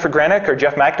mean Jennifer Granick or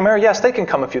Jeff McNamara? Yes, they can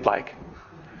come if you'd like.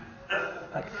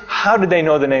 How did they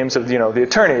know the names of the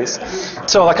attorneys?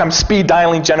 So I'm speed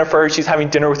dialing Jennifer. She's having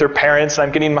dinner with her parents, and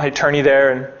I'm getting my attorney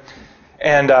there,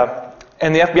 and the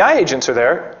FBI agents are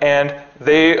there, and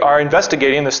they are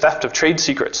investigating this theft of trade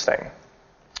secrets thing.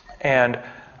 And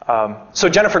so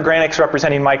Jennifer Granick's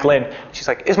representing Mike Lynn. She's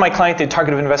like, is my client the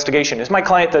target of investigation? Is my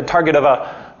client the target of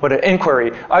an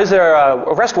inquiry? Is there an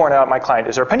arrest warrant out my client?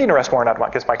 Is there a pending arrest warrant out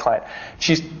against my client?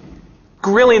 She's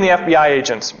grilling the FBI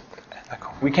agents.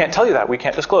 Like, we can't tell you that. We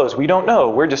can't disclose. We don't know.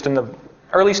 We're just in the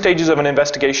early stages of an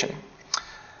investigation.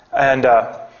 And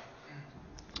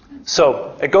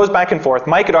so it goes back and forth.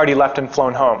 Mike had already left and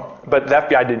flown home, but the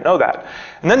FBI didn't know that.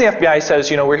 And then the FBI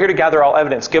says, we're here to gather all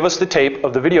evidence. Give us the tape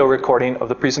of the video recording of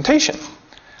the presentation.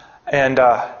 And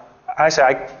I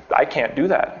say, I can't do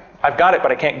that. I've got it,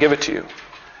 but I can't give it to you.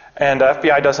 And the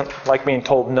FBI doesn't like being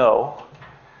told no.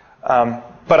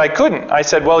 But I couldn't. I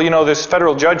said, well, there's a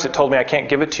federal judge that told me I can't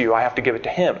give it to you. I have to give it to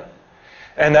him.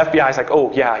 And the FBI's like,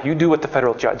 oh, yeah, you do what the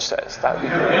federal judge says. That'd be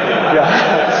great.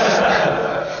 Yeah.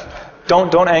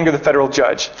 Don't anger the federal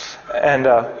judge.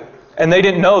 And they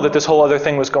didn't know that this whole other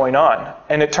thing was going on.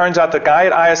 And it turns out the guy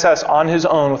at ISS, on his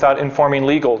own, without informing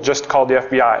legal, just called the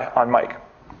FBI on Mike.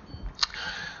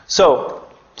 So,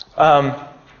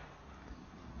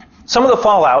 some of the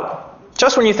fallout,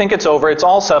 just when you think it's over, it's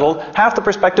all settled, half the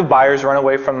prospective buyers run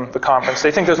away from the conference.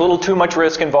 They think there's a little too much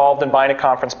risk involved in buying a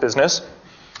conference business.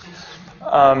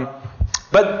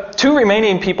 But 2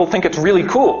 remaining people think it's really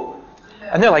cool.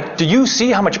 And they're like, do you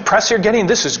see how much press you're getting?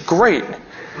 This is great. And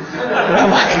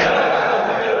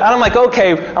I'm like,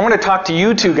 okay, I'm going to talk to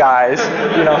you 2 guys.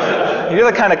 You're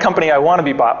the kind of company I want to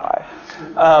be bought by.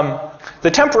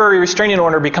 The temporary restraining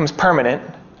order becomes permanent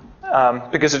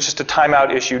because it's just a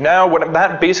timeout issue. Now, what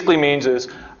that basically means is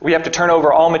we have to turn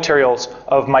over all materials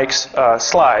of Mike's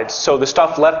slides. So the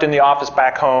stuff left in the office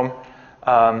back home,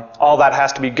 all that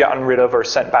has to be gotten rid of or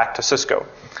sent back to Cisco.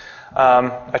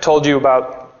 I told you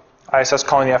about ISS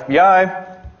calling the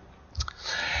FBI.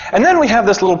 And then we have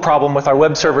this little problem with our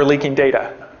web server leaking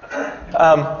data.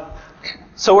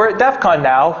 So we're at DEF CON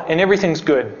now, and everything's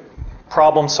good.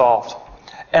 Problem solved.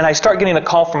 And I start getting a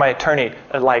call from my attorney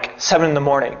at like 7 in the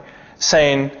morning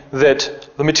saying that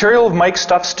the material of Mike's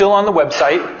stuff's still on the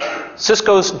website.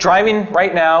 Cisco's driving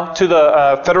right now to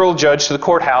the federal judge, to the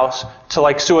courthouse,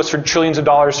 to sue us for trillions of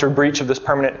dollars for breach of this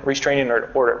permanent restraining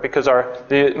order because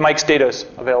Mike's data is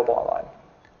available online.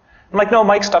 I'm like, no,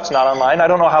 Mike's stuff's not online. I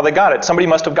don't know how they got it. Somebody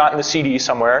must have gotten the CD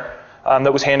somewhere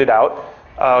that was handed out,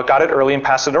 got it early and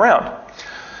passed it around.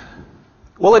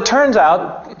 Well, it turns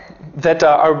out that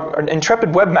our intrepid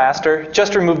webmaster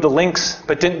just removed the links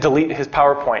but didn't delete his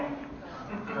PowerPoint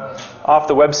off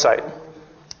the website.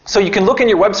 So you can look in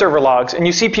your web server logs and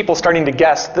you see people starting to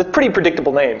guess. They're pretty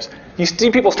predictable names. You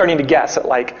see people starting to guess at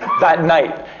that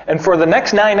night. And for the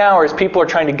next 9 hours, people are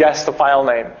trying to guess the file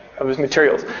name of his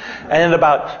materials. And at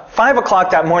about 5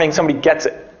 o'clock that morning, somebody gets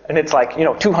it. And it's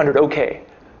 200 OK.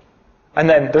 And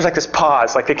then there's this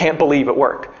pause, they can't believe it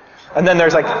worked. And then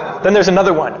there's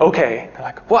another one, OK. They're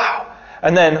like, wow.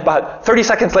 And then about 30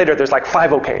 seconds later, there's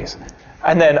 5 OKs.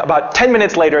 And then about 10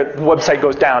 minutes later, the website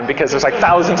goes down because there's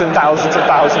thousands and thousands and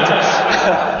thousands.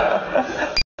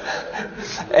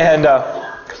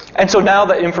 And so now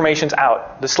the information's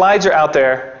out. The slides are out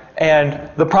there, and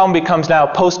the problem becomes now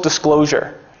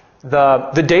post-disclosure.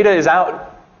 The data is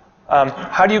out.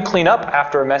 How do you clean up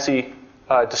after a messy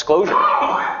disclosure?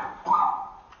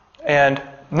 And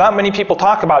not many people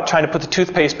talk about trying to put the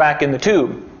toothpaste back in the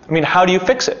tube. How do you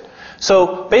fix it?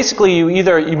 So basically,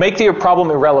 you make the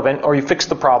problem irrelevant or you fix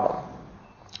the problem.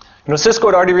 Cisco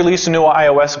had already released a new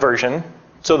iOS version,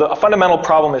 so the fundamental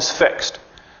problem is fixed.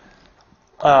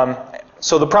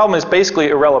 So the problem is basically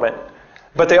irrelevant.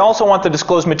 But they also want the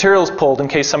disclosed materials pulled in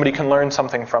case somebody can learn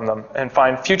something from them and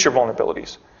find future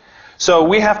vulnerabilities. So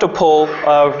we have to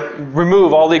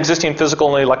remove all the existing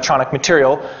physical and electronic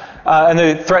material, and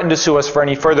they threaten to sue us for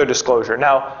any further disclosure.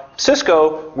 Now,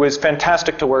 Cisco was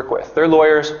fantastic to work with. Their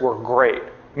lawyers were great.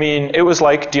 It was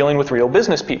like dealing with real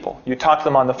business people. You talk to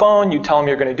them on the phone, you tell them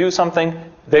you're going to do something,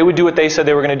 they would do what they said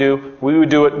they were going to do, we would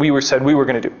do what we said we were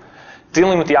going to do.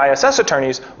 Dealing with the ISS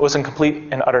attorneys was a complete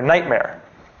and utter nightmare.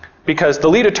 because the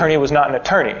lead attorney was not an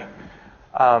attorney.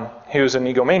 He was an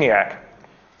egomaniac.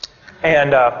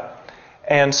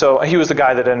 And so he was the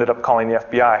guy that ended up calling the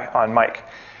FBI on Mike.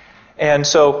 And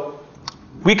so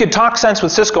we could talk sense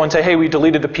with Cisco and say, hey, we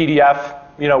deleted the PDF.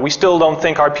 You know, we still don't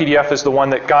think our PDF is the one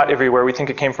that got everywhere. We think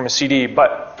it came from a CD.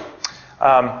 But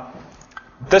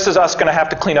this is us going to have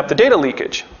to clean up the data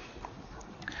leakage.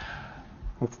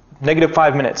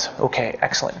 -5 minutes. OK,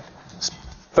 excellent.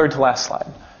 Third to last slide.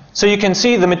 So you can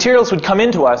see the materials would come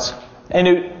into us, and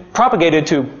it propagated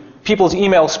to people's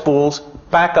email spools,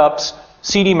 backups,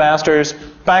 CD masters,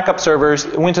 backup servers.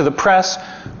 It went to the press.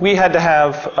 We had to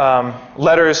have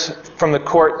letters from the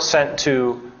court sent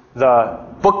to the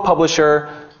book publisher,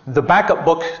 the backup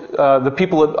book, the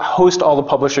people that host all the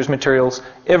publisher's materials,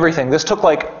 everything. This took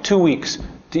like 2 weeks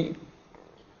to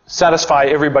satisfy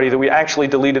everybody that we actually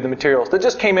deleted the materials. That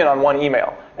just came in on one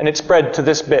email, and it spread to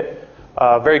this bit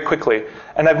very quickly.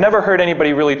 And I've never heard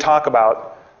anybody really talk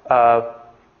about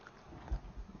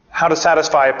how to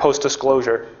satisfy a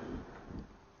post-disclosure.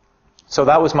 So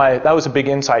that was a big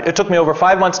insight. It took me over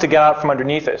 5 months to get out from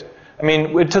underneath it. I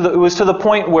mean, it was to the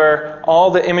point where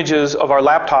all the images of our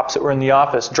laptops that were in the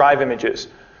office, drive images,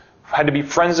 had to be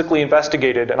forensically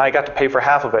investigated, and I got to pay for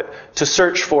half of it, to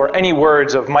search for any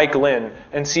words of Mike Lynn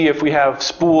and see if we have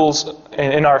spools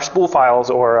in our spool files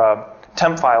or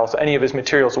temp files, any of his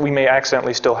materials that we may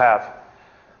accidentally still have.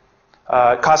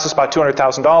 It cost us about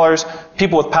 $200,000.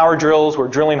 People with power drills were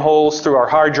drilling holes through our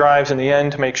hard drives in the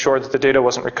end to make sure that the data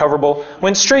wasn't recoverable.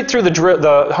 Went straight through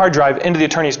the hard drive into the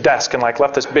attorney's desk and like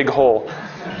left this big hole.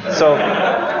 So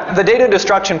the data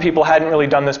destruction people hadn't really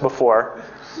done this before.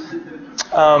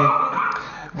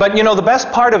 But you know, the best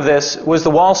part of this was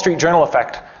the Wall Street Journal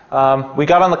effect. We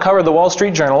got on the cover of the Wall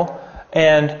Street Journal,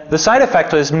 and the side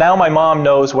effect is now my mom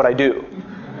knows what I do.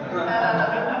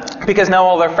 Because now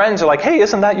all their friends are like, hey,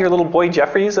 isn't that your little boy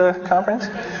Jeffrey's conference?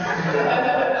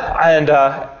 And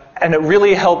it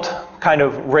really helped kind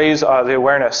of raise the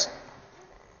awareness.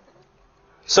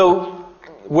 So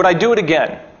would I do it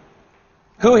again?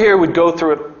 Who here would go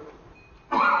through it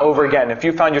over again if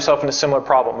you found yourself in a similar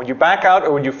problem? Would you back out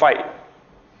or would you fight?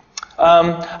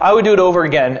 I would do it over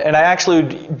again, and I actually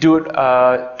would do it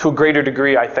to a greater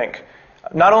degree, I think.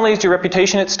 Not only is your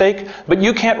reputation at stake, but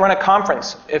you can't run a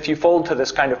conference if you fold to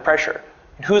this kind of pressure.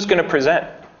 Who's going to present?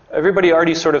 Everybody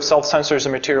already sort of self-censors the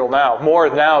material now, more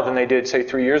now than they did, say,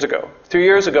 3 years ago. 3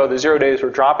 years ago, the 0 days were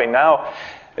dropping. Now,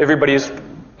 everybody's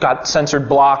got censored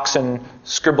blocks and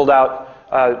scribbled out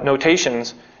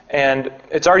notations, and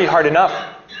it's already hard enough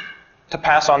to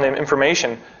pass on the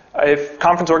information. If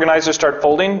conference organizers start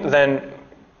folding, then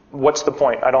what's the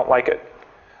point? I don't like it.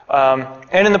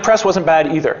 And in the press wasn't bad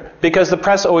either, because the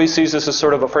press always sees this as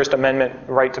sort of a First Amendment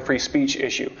right to free speech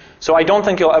issue. So I don't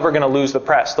think you're ever going to lose the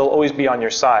press. They'll always be on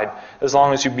your side, as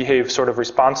long as you behave sort of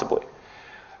responsibly.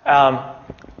 I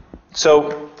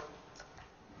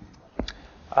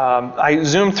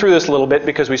zoomed through this a little bit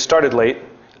because we started late,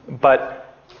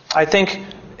 but I think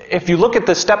if you look at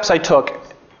the steps I took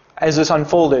as this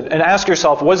unfolded and ask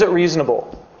yourself, was it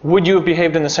reasonable? Would you have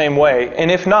behaved in the same way?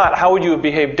 And if not, how would you have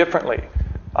behaved differently?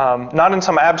 Not in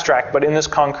some abstract, but in this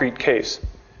concrete case.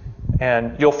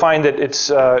 And you'll find that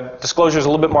its disclosure is a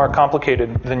little bit more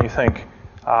complicated than you think.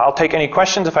 I'll take any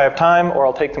questions if I have time, or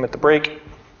I'll take them at the break.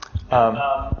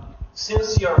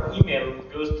 Since your email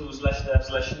goes to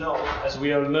 /dev/no, as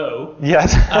we all know,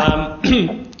 yes.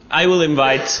 I will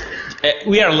invite.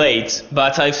 We are late,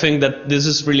 but I think that this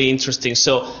is really interesting.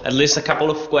 So at least a couple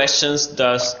of questions.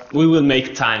 We will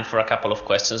make time for a couple of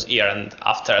questions here and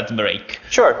after at the break.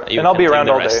 Sure, and I'll be around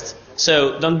all day.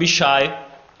 So don't be shy.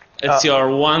 It's your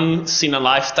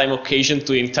once-in-a-lifetime occasion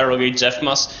to interrogate Jeff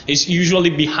Moss. He's usually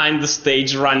behind the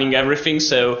stage running everything,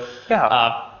 so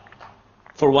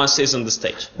for once he's on the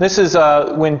stage. This is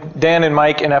when Dan and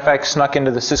Mike and FX snuck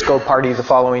into the Cisco party the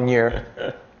following year.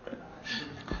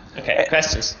 Okay,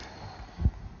 questions?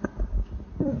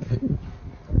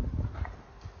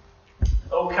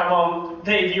 Oh, come on.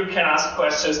 Dave, you can ask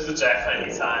questions to Jeff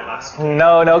anytime.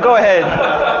 No, go ahead.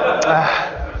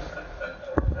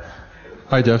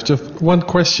 Hi, Jeff. Just one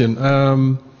question.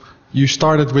 You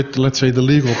started with, let's say, the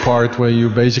legal part where you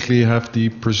basically have the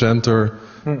presenter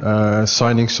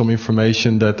signing some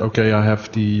information that, okay, I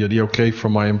have the okay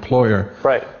from my employer.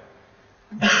 Right.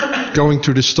 Going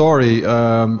to the story,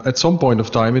 at some point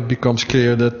of time it becomes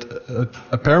clear that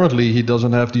apparently he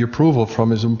doesn't have the approval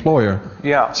from his employer.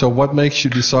 Yeah. So what makes you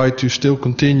decide to still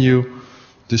continue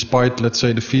despite, let's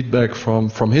say, the feedback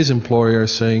from his employer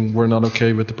saying we're not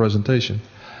okay with the presentation?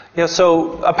 Yeah,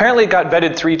 so apparently it got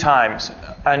vetted 3 times,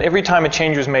 and every time a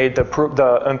change was made, the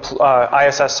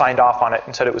ISS signed off on it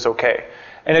and said it was okay.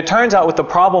 And it turns out what the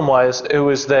problem was, it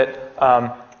was that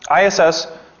ISS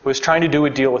was trying to do a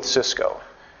deal with Cisco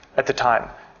at the time.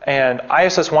 And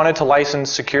ISS wanted to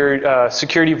license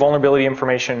security vulnerability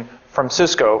information from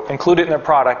Cisco, include it in their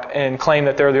product, and claim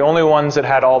that they're the only ones that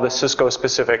had all this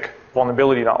Cisco-specific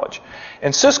vulnerability knowledge.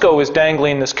 And Cisco was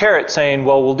dangling this carrot saying,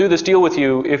 well, we'll do this deal with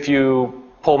you if you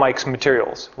pull Mike's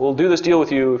materials. We'll do this deal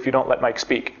with you if you don't let Mike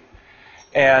speak.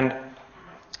 And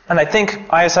I think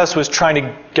ISS was trying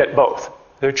to get both.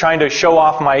 They're trying to show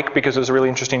off Mike because it was a really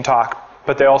interesting talk,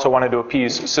 but they also wanted to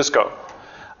appease Cisco.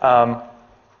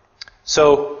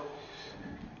 So,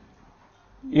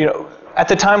 you know, at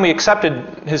the time we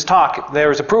accepted his talk, there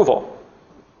was approval,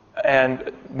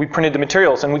 and we printed the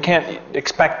materials. And we can't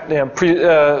expect,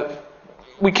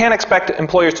 we can't expect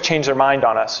employers to change their mind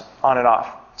on us, on and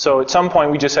off. So at some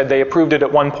point we just said they approved it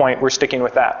at one point, we're sticking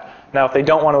with that. Now if they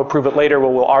don't want to approve it later,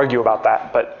 well, we'll argue about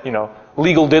that. But you know,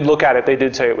 legal did look at it, they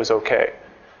did say it was okay.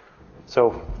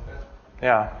 So,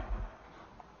 yeah.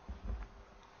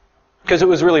 Because it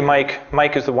was really Mike.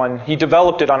 Mike is the one, he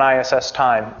developed it on ISS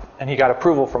time, and he got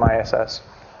approval from ISS.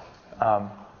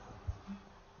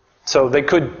 So they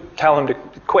could tell him to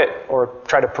quit or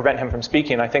try to prevent him from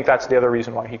speaking. I think that's the other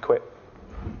reason why he quit.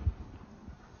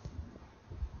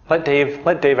 Let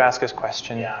Dave ask his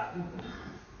question. Yeah.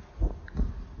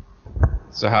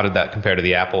 So how did that compare to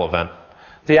the Apple event?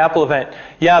 The Apple event.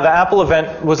 Yeah, the Apple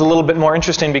event was a little bit more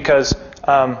interesting because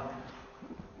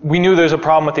we knew there was a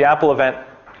problem with the Apple event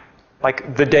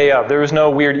like the day of. There was no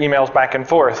weird emails back and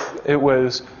forth. It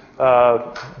was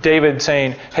David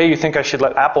saying, hey, you think I should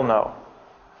let Apple know?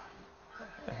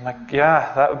 I'm like,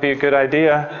 yeah, that would be a good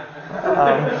idea.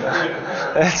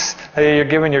 Hey, you're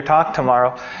giving your talk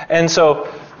tomorrow. And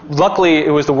so luckily,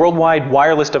 it was the Worldwide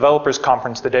Wireless Developers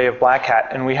Conference the day of Black Hat,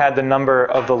 and we had the number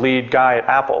of the lead guy at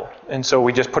Apple. And so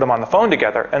we just put them on the phone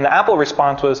together. And the Apple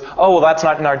response was, oh, well, that's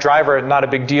not in our driver, not a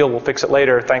big deal, we'll fix it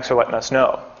later, thanks for letting us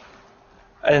know.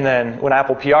 And then when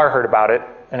Apple PR heard about it,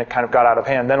 and it kind of got out of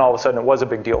hand, then all of a sudden it was a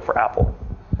big deal for Apple.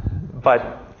 But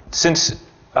since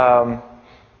at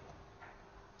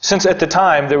the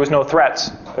time there was no threats,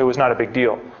 it was not a big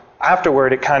deal.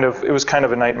 Afterward, it was kind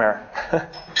of a nightmare.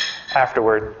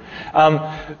 Afterward.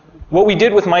 What we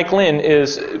did with Mike Lin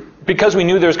is, because we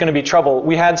knew there was going to be trouble,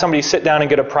 we had somebody sit down and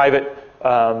get a private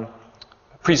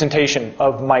presentation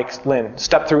of Mike Lin.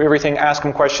 Step through everything, ask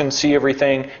him questions, see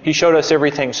everything. He showed us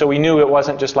everything, so we knew it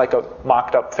wasn't just like a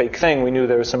mocked up fake thing. We knew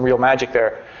there was some real magic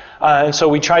there. And so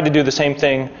we tried to do the same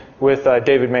thing with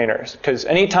David Mayners, because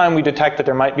anytime we detect that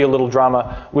there might be a little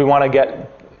drama, we want to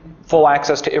get full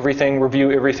access to everything,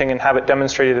 review everything, and have it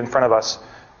demonstrated in front of us,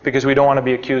 because we don't want to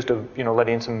be accused of, you know,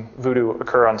 letting some voodoo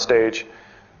occur on stage.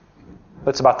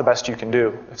 That's about the best you can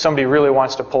do. If somebody really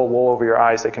wants to pull wool over your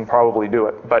eyes, they can probably do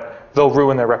it, but they'll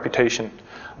ruin their reputation.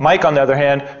 Mike, on the other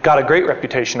hand, got a great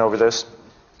reputation over this.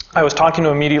 I was talking to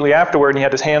him immediately afterward, and he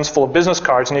had his hands full of business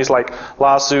cards, and he's like,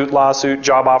 lawsuit, lawsuit,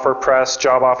 job offer, press,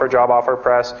 job offer,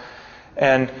 press.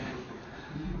 And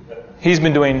he's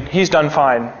done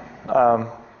fine.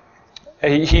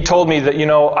 He told me that, you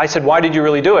know, I said, why did you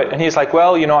really do it? And he's like,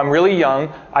 well, you know, I'm really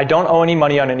young. I don't owe any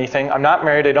money on anything. I'm not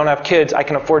married. I don't have kids. I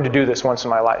can afford to do this once in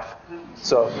my life.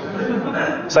 So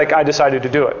it's like, I decided to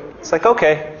do it. It's like,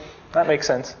 okay, that makes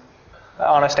sense.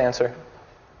 Honest answer.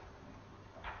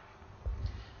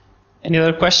 Any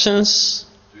other questions?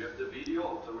 Do you have the video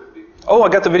of the ripping? Oh, I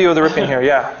got the video of the ripping here,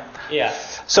 yeah. Yeah.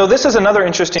 So this is another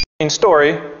interesting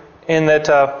story in that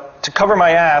to cover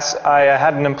my ass, I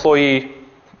had an employee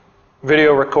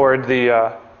video record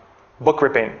the book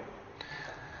ripping.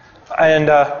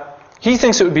 And he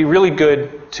thinks it would be really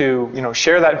good to, you know,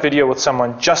 share that video with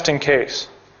someone just in case.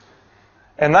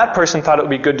 And that person thought it would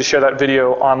be good to share that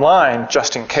video online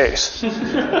just in case.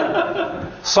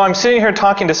 So I'm sitting here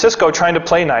talking to Cisco, trying to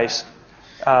play nice.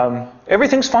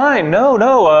 Everything's fine.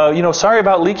 No, you know, sorry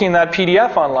about leaking that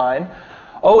PDF online.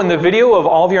 Oh, and the video of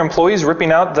all of your employees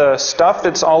ripping out the stuff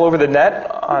that's all over the net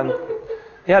on...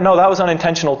 Yeah, no, that was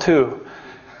unintentional too.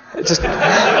 It just...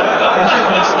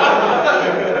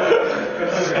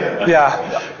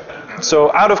 Yeah.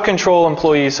 So out of control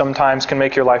employees sometimes can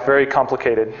make your life very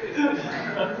complicated.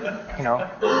 You know.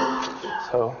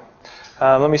 So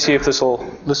let me see if this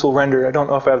will render. I don't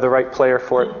know if I have the right player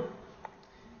for it.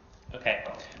 Okay.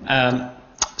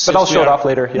 But I'll show it off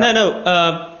later. Yeah.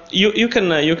 No. You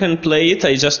can play it.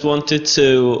 I just wanted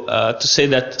to say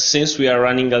that since we are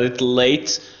running a little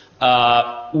late,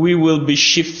 we will be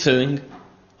shifting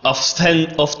of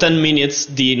 10 minutes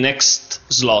the next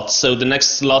slot. So the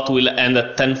next slot will end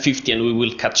at 10:50 and we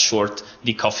will cut short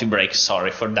the coffee break.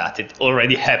 Sorry for that. It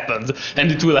already happened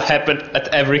and it will happen at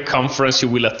every conference you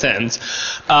will attend.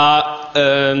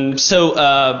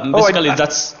 Basically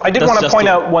that's... I did want to point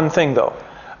out one thing though.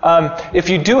 If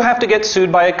you do have to get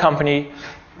sued by a company,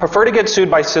 prefer to get sued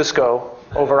by Cisco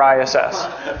over ISS,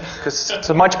 because it's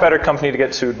a much better company to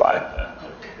get sued by.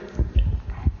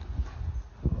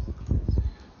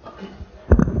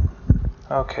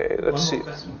 Okay, let's see.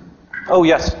 Oh,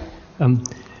 yes.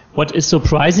 What is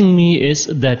surprising me is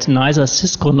that neither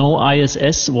Cisco nor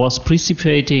ISS was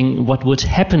precipitating what would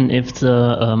happen if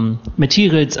the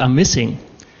materials are missing.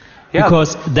 Yeah.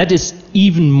 Because that is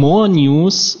even more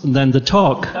news than the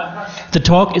talk. The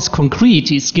talk is concrete.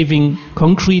 He's giving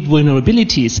concrete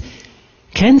vulnerabilities.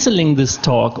 Canceling this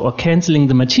talk or canceling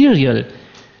the material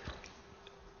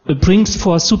brings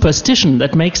forth superstition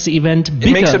that makes the event bigger.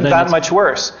 It makes it that much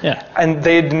worse. Yeah. And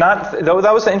they did not, that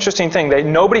was the interesting thing.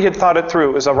 Nobody had thought it through.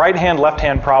 It was a right-hand,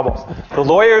 left-hand problem. The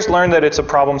lawyers learned that it's a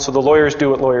problem, so the lawyers do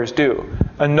what lawyers do.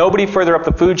 And nobody further up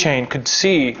the food chain could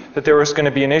see that there was going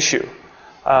to be an issue.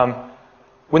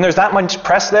 When there's that much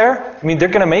press there, I mean, they're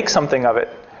going to make something of it.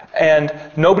 And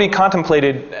nobody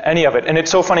contemplated any of it. And it's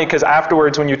so funny because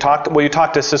afterwards when you talk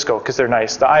to Cisco, because they're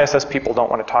nice. The ISS people don't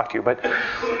want to talk to you. But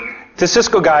the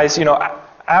Cisco guys,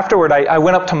 afterward I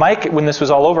went up to Mike when this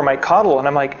was all over, Mike Cottle, and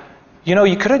I'm like, you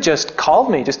could have just called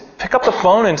me. Just pick up the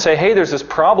phone and say, hey, there's this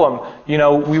problem.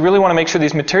 We really want to make sure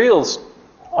these materials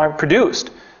aren't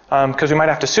produced because we might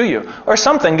have to sue you. Or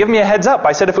something. Give me a heads up.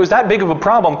 I said, if it was that big of a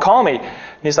problem, call me.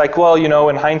 And he's like, well,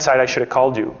 in hindsight, I should have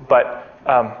called you. But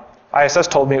ISS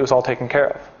told me it was all taken care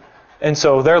of. And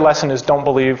so their lesson is don't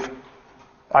believe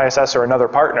ISS or another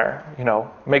partner.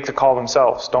 Make the call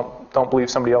themselves. Don't believe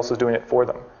somebody else is doing it for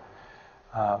them.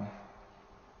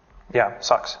 Yeah,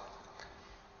 sucks.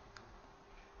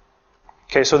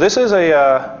 Okay, so this is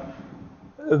a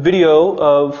video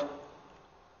of...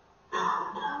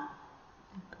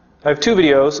 I have two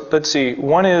videos. Let's see.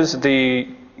 One is the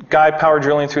guy power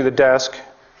drilling through the desk.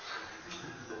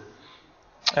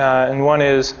 And one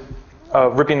is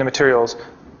ripping the materials.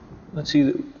 Let's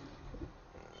see.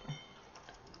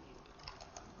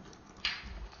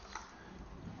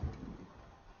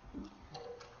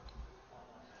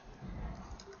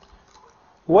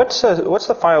 What's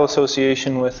the file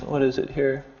association with, what is it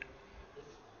here?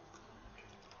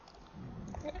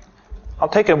 I'll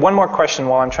take one more question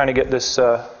while I'm trying to get this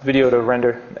video to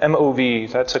render.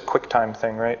 MOV, that's a QuickTime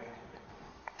thing, right?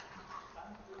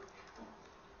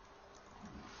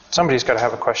 Somebody's got to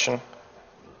have a question.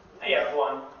 I have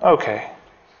one. Okay.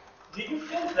 Do you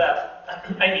think that,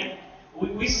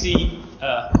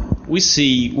 we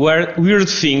see weird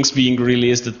things being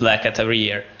released at Black Hat every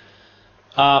year.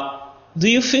 Do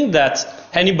you think that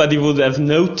anybody would have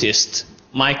noticed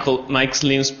Mike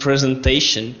Slim's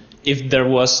presentation if there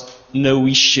was no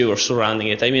issue surrounding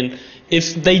it?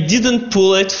 If they didn't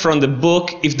pull it from the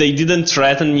book, if they didn't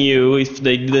threaten you, if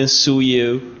they didn't sue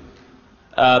you,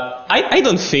 I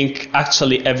don't think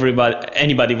actually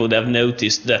anybody would have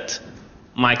noticed that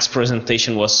Mike's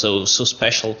presentation was so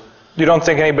special. You don't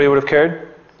think anybody would have cared?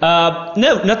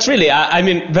 No, not really.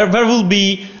 There will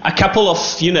be a couple of,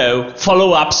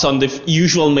 follow-ups on the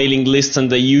usual mailing lists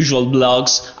and the usual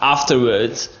blogs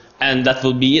afterwards, and that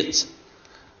will be it.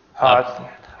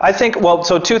 I think,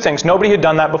 so two things. Nobody had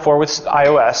done that before with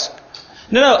iOS.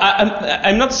 No,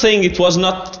 I'm not saying it was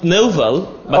not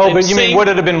novel. But but you mean would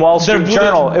it have been Wall Street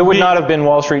Journal? It would not have been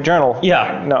Wall Street Journal.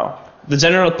 Yeah. No. The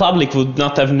general public would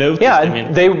not have noticed.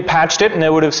 Yeah, they patched it and they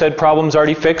would have said problems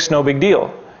already fixed, no big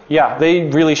deal. Yeah, they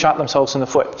really shot themselves in the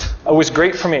foot. It was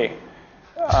great for me,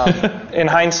 in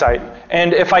hindsight.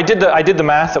 And if I did the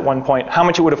math at one point, how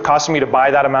much it would have cost me to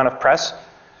buy that amount of press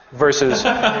versus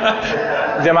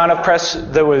the amount of press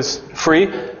that was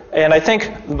free. And I think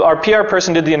our PR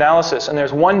person did the analysis, and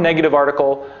there's one negative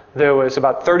article, there was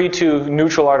about 32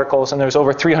 neutral articles, and there's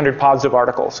over 300 positive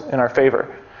articles in our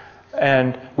favor.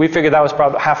 And we figured that was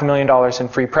probably $500,000 in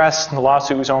free press, and the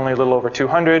lawsuit was only a little over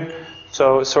 200,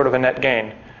 so it's sort of a net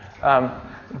gain.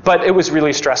 But it was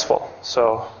really stressful,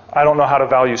 so I don't know how to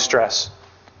value stress.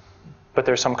 But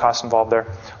there's some cost involved there.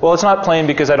 Well, it's not playing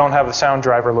because I don't have the sound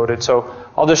driver loaded, so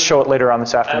I'll just show it later on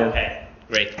this afternoon. Okay,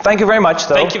 great. Thank you very much,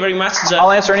 though. Thank you very much, Jeff.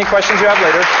 I'll answer any questions you have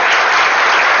later.